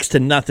next to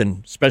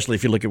nothing, especially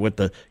if you look at what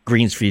the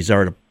greens fees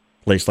are at a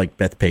place like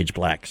Bethpage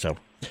Black. So,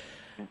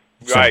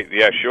 right,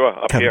 yeah, sure,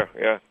 here,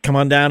 yeah. Come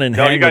on down and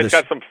hang with us. You guys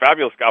got some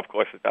fabulous golf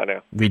courses down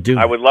there. We do.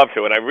 I would love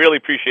to, and I really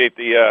appreciate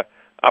the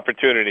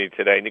opportunity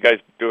today, and you guys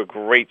do a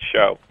great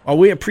show. Oh,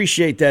 we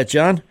appreciate that,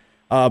 John.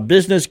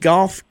 Business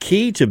Golf,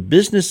 key to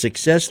business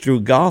success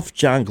through golf,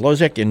 John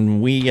Glozek,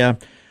 and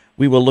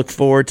we will look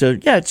forward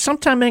to,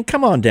 sometime, man,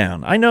 come on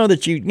down. I know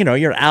that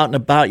you're out and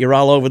about, you're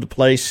all over the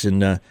place,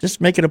 and just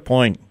make it a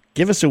point.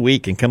 Give us a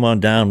week and come on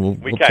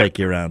down. We'll take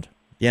you around.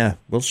 Yeah,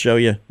 we'll show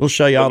you. We'll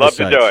show you all the sites.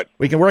 Love to do it.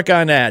 We can work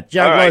on that.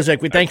 John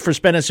Glozek, we thank you for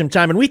spending some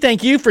time, and we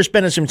thank you for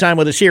spending some time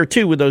with us here,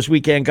 too, with those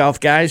Weekend Golf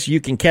Guys.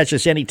 You can catch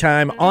us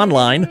anytime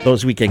online,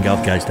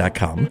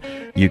 thoseweekendgolfguys.com.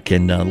 You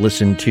can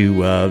listen to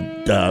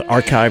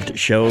archived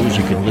shows.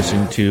 You can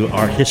listen to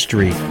our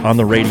history on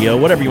the radio,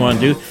 whatever you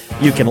want to do.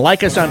 You can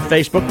like us on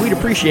Facebook. We'd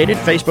appreciate it,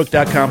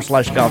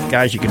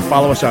 facebook.com/golfguys. You can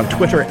follow us on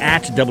Twitter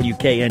at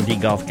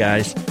WKND Golf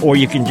Guys, or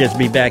you can just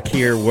be back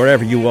here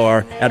wherever you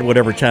are at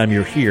whatever time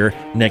you're here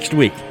next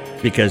week,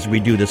 because we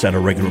do this on a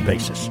regular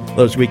basis.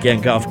 Those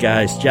Weekend Golf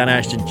Guys, John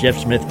Ashton, Jeff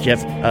Smith. Jeff,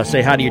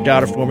 say hi to your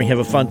daughter for me. Have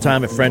a fun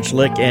time at French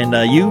Lick, and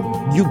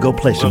you go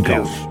play some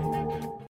golf.